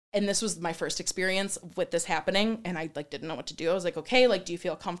 and this was my first experience with this happening, and I, like, didn't know what to do. I was like, okay, like, do you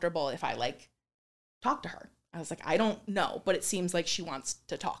feel comfortable if I, like, talk to her? I was like, I don't know, but it seems like she wants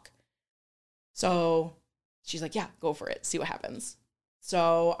to talk. So she's like, yeah, go for it. See what happens.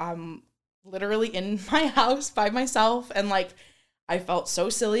 So I'm literally in my house by myself, and, like, I felt so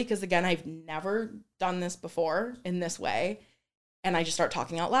silly because, again, I've never done this before in this way. And I just start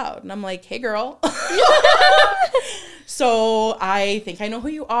talking out loud. And I'm like, hey, girl. So I think I know who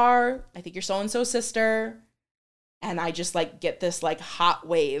you are. I think you're so-and-so's sister. And I just, like, get this, like, hot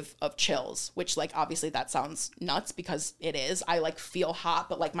wave of chills, which, like, obviously that sounds nuts because it is. I, like, feel hot,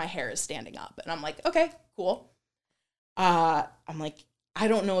 but, like, my hair is standing up. And I'm like, okay, cool. I'm like, I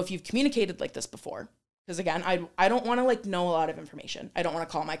don't know if you've communicated like this before. Because, again, I don't want to, like, know a lot of information. I don't want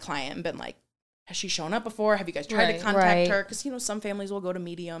to call my client and been like, has she shown up before? Have you guys tried to contact her? Because, you know, some families will go to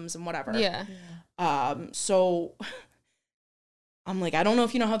mediums and whatever. Yeah. So I'm like, I don't know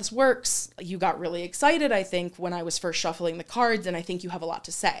if you know how this works. You got really excited, I think, when I was first shuffling the cards, and I think you have a lot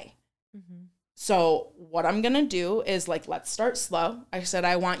to say. Mm-hmm. So what I'm going to do is, like, let's start slow. I said,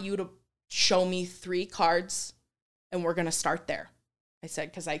 I want you to show me 3 cards, and we're going to start there. I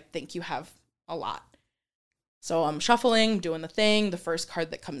said, because I think you have a lot. So I'm shuffling, doing the thing. The first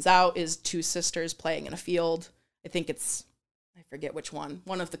card that comes out is 2 sisters playing in a field. I think I forget which one.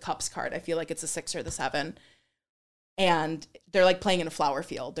 One of the cups card. I feel like it's a 6 or the 7. And they're, like, playing in a flower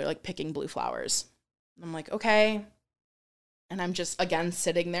field. They're, like, picking blue flowers. I'm like, okay. And I'm just, again,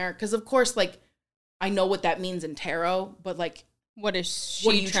 sitting there. Because, of course, like, I know what that means in tarot. But, like, What is she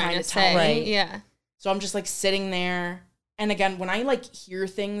What are you trying to tell say? me? Right. Yeah. so I'm just, like, sitting there. And, again, when I, like, hear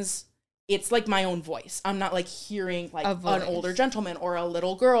things, it's, like, my own voice. I'm not, like, hearing, like, A an voice. older gentleman or a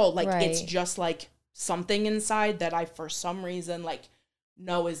little girl. Like, it's Right. just, like, something inside that I, for some reason, like,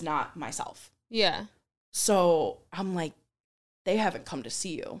 know is not myself. Yeah. So I'm like, they haven't come to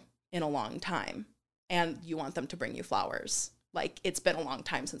see you in a long time, and you want them to bring you flowers. Like, it's been a long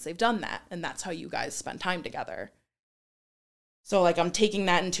time since they've done that, and that's how you guys spend time together. So, like, I'm taking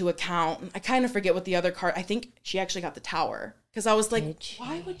that into account. I kind of forget what the other card, I think she actually got the Tower, because I was like, Did she?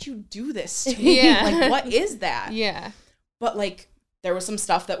 why would you do this to me? Yeah. Like, what is that? Yeah. But, like, there was some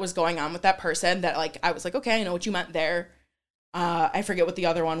stuff that was going on with that person that, like, I was like, okay, I know what you meant there. I forget what the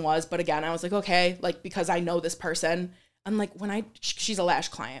other one was, but again, I was like, okay, like, because I know this person. I'm like, she's a lash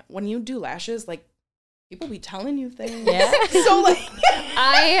client. When you do lashes, like, people be telling you things. Yeah. So, like,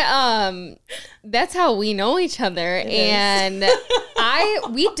 That's how we know each other. And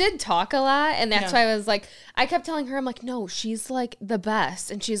we did talk a lot, and that's why I was like, I kept telling her, I'm like, no, she's like the best.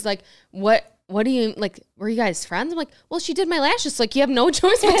 And she's like, what do you, like, were you guys friends? I'm like, well, she did my lashes. Like, you have no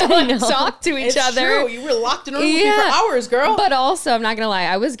choice but to like, talk to each it's other. true. You were locked in a room with me for hours, girl. But also, I'm not going to lie,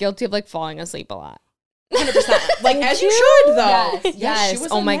 I was guilty of like falling asleep a lot. 100%. Like, as you should, though. Yes. She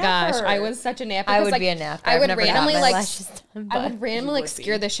was Oh a my napper. gosh. I was such a napper. I 'cause, would like, be a napper. I I've would never got randomly my like, lashes done, I but- would randomly like would be.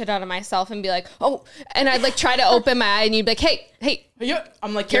 scare the shit out of myself and be like, oh, and I'd like try to open my eye and you'd be like, hey, Yeah.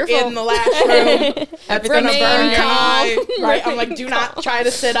 I'm like, Careful. you're in the lash room. That's gonna Remain burn your calm. eye. Right? I'm like, Remain do not try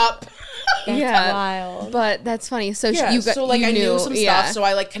to sit up. yeah. Wild. But that's funny. So Yeah, you got, so, like, you I knew knew some yeah. stuff, so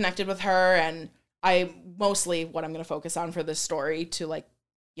I, like, connected with her, and I mostly, what I'm going to focus on for this story to, like,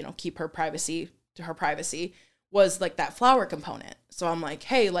 you know, keep her privacy to her privacy, was like that flower component. So I'm like,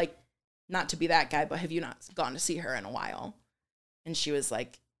 hey, like, not to be that guy, but have you not gone to see her in a while? And she was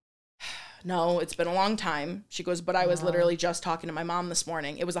like, no, it's been a long time. She goes, but I was literally just talking to my mom this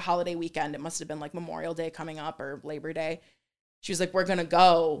morning. It was a holiday weekend. It must have been like Memorial Day coming up or Labor Day. She was like, we're going to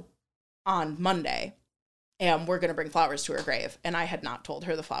go on Monday and we're going to bring flowers to her grave. And I had not told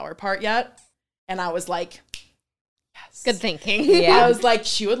her the flower part yet. And I was like, yes. Good thinking. Yeah. I was like,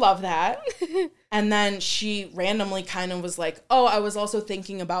 she would love that. And then she randomly kind of was like, oh, I was also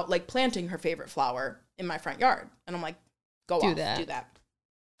thinking about like planting her favorite flower in my front yard. And I'm like, do that.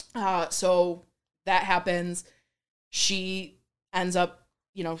 So that happens. She ends up,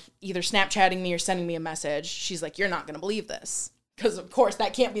 you know, either Snapchatting me or sending me a message. She's like, you're not going to believe this. Because, of course,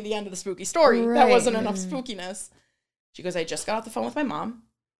 that can't be the end of the spooky story. Right. That wasn't enough spookiness. She goes, I just got off the phone with my mom.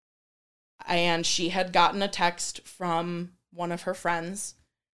 And she had gotten a text from one of her friends,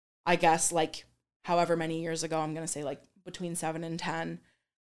 I guess, like, however many years ago, I'm going to say, like, between 7 and 10.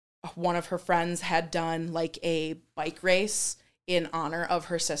 One of her friends had done, like, a bike race in honor of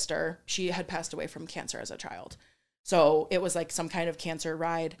her sister. She had passed away from cancer as a child. So it was, like, some kind of cancer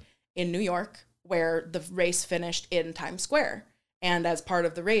ride in New York where the race finished in Times Square. And as part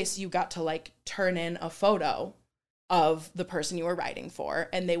of the race, you got to, like, turn in a photo of the person you were riding for,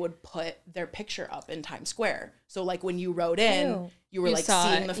 and they would put their picture up in Times Square. So, like, when you rode in, you were, You like, saw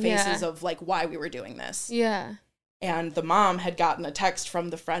seeing it. the faces Yeah. of, like, why we were doing this. Yeah. And the mom had gotten a text from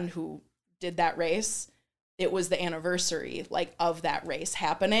the friend who did that race. It was the anniversary, like, of that race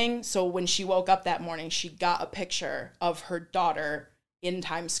happening. So when she woke up that morning, she got a picture of her daughter in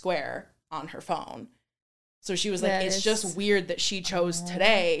Times Square on her phone. So she was like, That it's is- just weird that she chose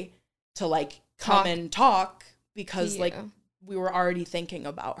today to, like, come and talk because, like, you. we were already thinking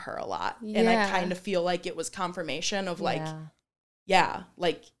about her a lot. And I Yeah. kind of feel like it was confirmation of, like, Yeah. yeah,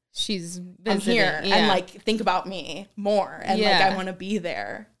 like, She's I'm visiting. here Yeah. and, like, think about me more. And, like, Yeah. I want to be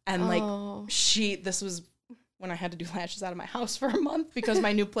there. And, like, Oh. this was when I had to do lashes out of my house for a month because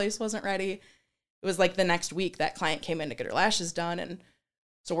my new place wasn't ready. It was, like, the next week that client came in to get her lashes done. And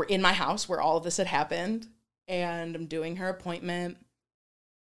so we're in my house where all of this had happened. And I'm doing her appointment.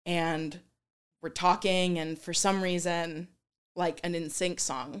 And we're talking. And for some reason, like, an NSYNC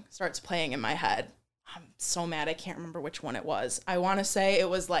song starts playing in my head. I'm so mad. I can't remember which one it was. I want to say it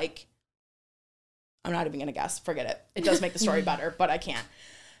was, like, I'm not even going to guess. Forget it. It does make the story better, but I can't.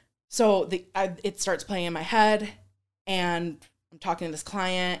 So it starts playing in my head, and I'm talking to this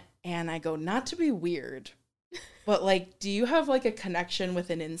client, and I go, not to be weird, but, like, do you have, like, a connection with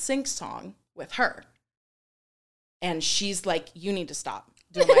an NSYNC song with her? And she's like, you need to stop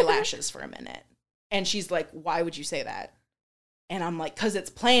doing my lashes for a minute. And she's like, why would you say that? And I'm like, because it's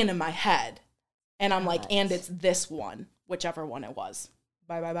playing in my head. And I'm like, and it's this one, whichever one it was.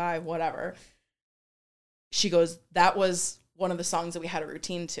 Bye, whatever. She goes, that was one of the songs that we had a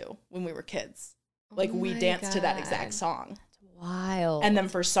routine to when we were kids. Like, Oh we my danced to that God. exact song. Wild. And then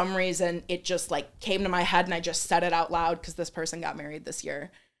for some reason, it just, like, came to my head, and I just said it out loud because this person got married this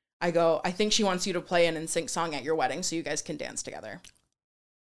year. I go, I think she wants you to play an NSYNC song at your wedding so you guys can dance together.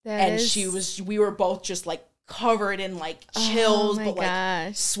 That We were both just, like, covered in, like, chills, oh my but, like,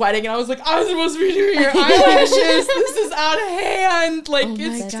 gosh. sweating. And I was like, I'm supposed to be doing your eyelashes. This is out of hand. Like, Oh my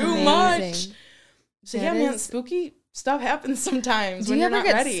it's God. too Amazing. much. So, That yeah, man, is- spooky stuff happens sometimes Do when you you're ever not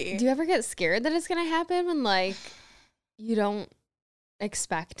get ready. Do you ever get scared that it's gonna happen when, like, you don't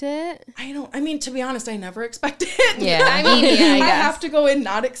expect it? I mean, to be honest, I never expect it. Yeah. I mean, yeah, I I guess. have to go in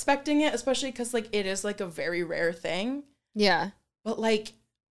not expecting it, especially because, like, it is, like, a very rare thing. Yeah. But, like,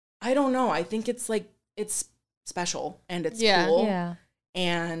 I don't know. I think it's, like, it's special and it's Yeah. cool. Yeah.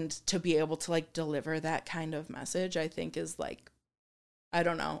 And to be able to, like, deliver that kind of message, I think is, like, I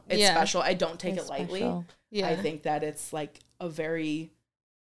don't know. It's Yeah. special. I don't take It's it lightly. special. Yeah. I think that it's, like,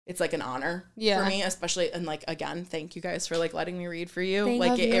 it's like an honor Yeah. for me, especially, and, like, again, thank you guys for, like, letting me read for you. Thank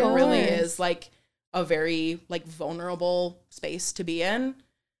Like, you. it really Of course. is, like, a very, like, vulnerable space to be in.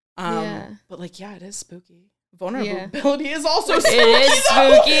 Yeah. But, like, yeah, it is spooky. Vulnerability is also spooky. It is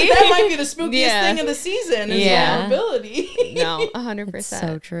though. spooky. That might be the spookiest Yeah. thing of the season is Yeah. vulnerability. No, 100%.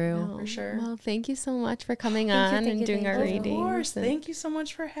 It's so true. No. For sure. Well, thank you so much for coming Thank you, on thank and you, doing thank our you. Of readings. course. and- Thank you so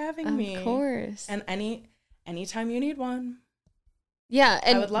much for having me. Of course. And anytime you need one, yeah,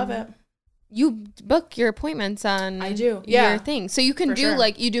 and I would love it. you book your appointments on I do, yeah. your thing. So you can For do sure.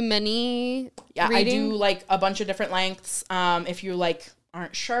 like you do many Yeah, reading? I do, like, a bunch of different lengths. If you, like,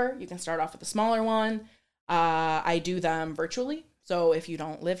 aren't sure, you can start off with a smaller one. I do them virtually. So if you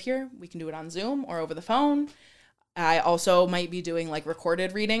don't live here, we can do it on Zoom or over the phone. I also might be doing, like,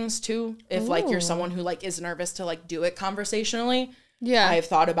 recorded readings too. If, like, you're Ooh. someone who, like, is nervous to, like, do it conversationally. Yeah. I've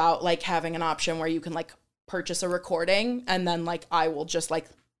thought about, like, having an option where you can, like, purchase a recording and then like I will just like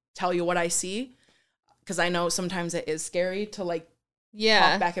tell you what I see, because I know sometimes it is scary to like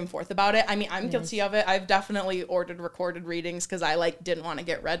talk back and forth about it. I mean, I'm guilty of it. I've definitely ordered recorded readings because I like didn't want to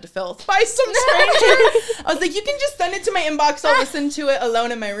get read to filth by some stranger. I was like, you can just send it to my inbox. I'll listen to it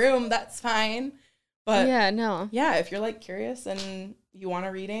alone in my room. That's fine. But yeah, if you're like curious and you want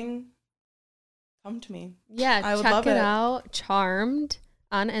a reading, come to me. Yeah, I would check love it it. out. Charmed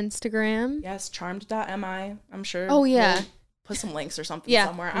on Instagram. Yes, charmed.mi. I'm sure. Oh, yeah. we'll put some links or something Yeah,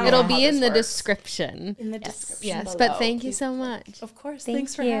 somewhere. I don't it'll know be how in this the works. description. In the description. Yes, below. but thank you Please so click. much. Of course. Thank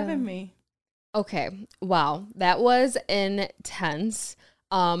Thanks for you. having me. Okay. Wow. That was intense.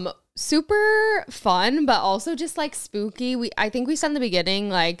 Super fun, but also just like spooky. I think we said in the beginning,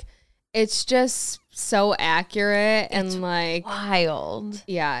 like, it's just so accurate and like Wild.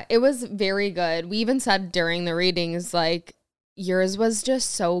 yeah, it was very good. We even said during the readings, like, yours was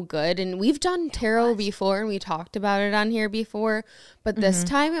just so good. And we've done tarot before and we talked about it on here before, but this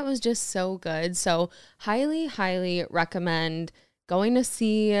time it was just so good. So highly, highly recommend going to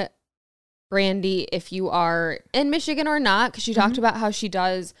see Brandy if you are in Michigan or not, because she talked about how she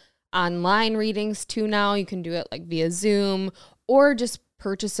does online readings too now. You can do it like via Zoom or just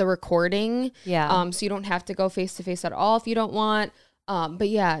purchase a recording. Yeah. So you don't have to go face to face at all if you don't want. But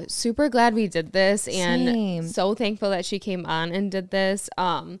yeah, super glad we did this and Same. so thankful that she came on and did this.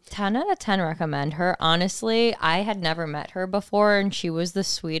 10 out of 10 recommend her. Honestly, I had never met her before and she was the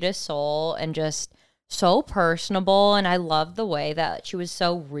sweetest soul and just so personable. And I loved the way that she was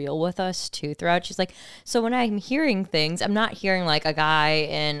so real with us too throughout. She's like, so when I'm hearing things, I'm not hearing like a guy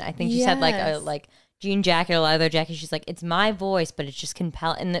and I think she said like a Yes. jean jacket or leather jacket. She's like, it's my voice, but it's just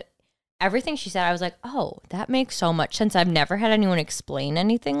compelling. And everything she said, I was like, oh, that makes so much sense. I've never had anyone explain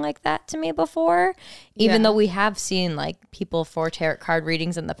anything like that to me before, even Yeah. though we have seen like people for tarot card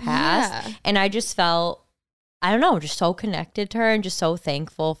readings in the past. Yeah. And I just felt, I don't know, just so connected to her and just so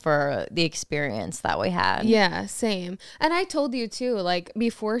thankful for the experience that we had. Yeah, same. And I told you too, like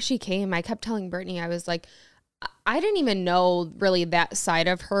before she came, I kept telling Brittany, I was like, I didn't even know really that side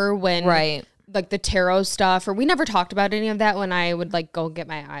of her when Right. like the tarot stuff, or we never talked about any of that when I would like go get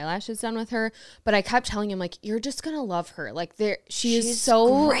my eyelashes done with her. But I kept telling him like, you're just gonna love her. Like she is She's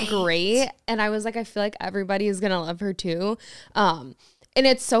so great. great. And I was like, I feel like everybody is gonna love her too. And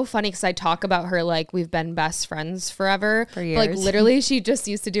it's so funny because I talk about her like we've been best friends forever. For But, like years. literally, she just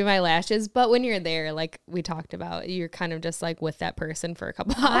used to do my lashes. But when you're there, like we talked about, you're kind of just like with that person for a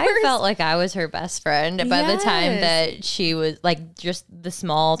couple hours. I felt like I was her best friend by the time Yes. that she was like just the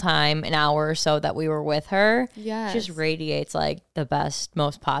small time, an hour or so that we were with her. Yes. Just radiates like the best,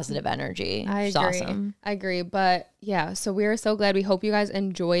 most positive energy. I She's agree. awesome. I agree. But yeah, so we are so glad. We hope you guys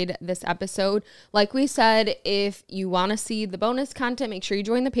enjoyed this episode. Like we said, if you want to see the bonus content, make sure you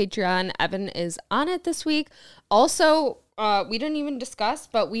join the Patreon. Evan is on it this week. Also, we didn't even discuss,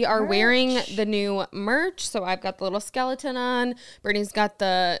 but we are wearing the new merch. So I've got the little skeleton on. Brittany's got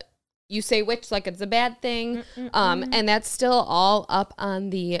the You Say Witch Like It's a Bad Thing. And that's still all up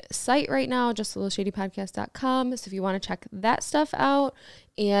on the site right now, just littleshadypodcast.com. So if you want to check that stuff out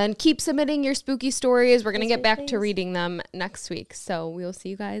and keep submitting your spooky stories, we're going to get back to reading them next week. So we'll see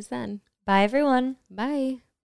you guys then. Bye, everyone. Bye.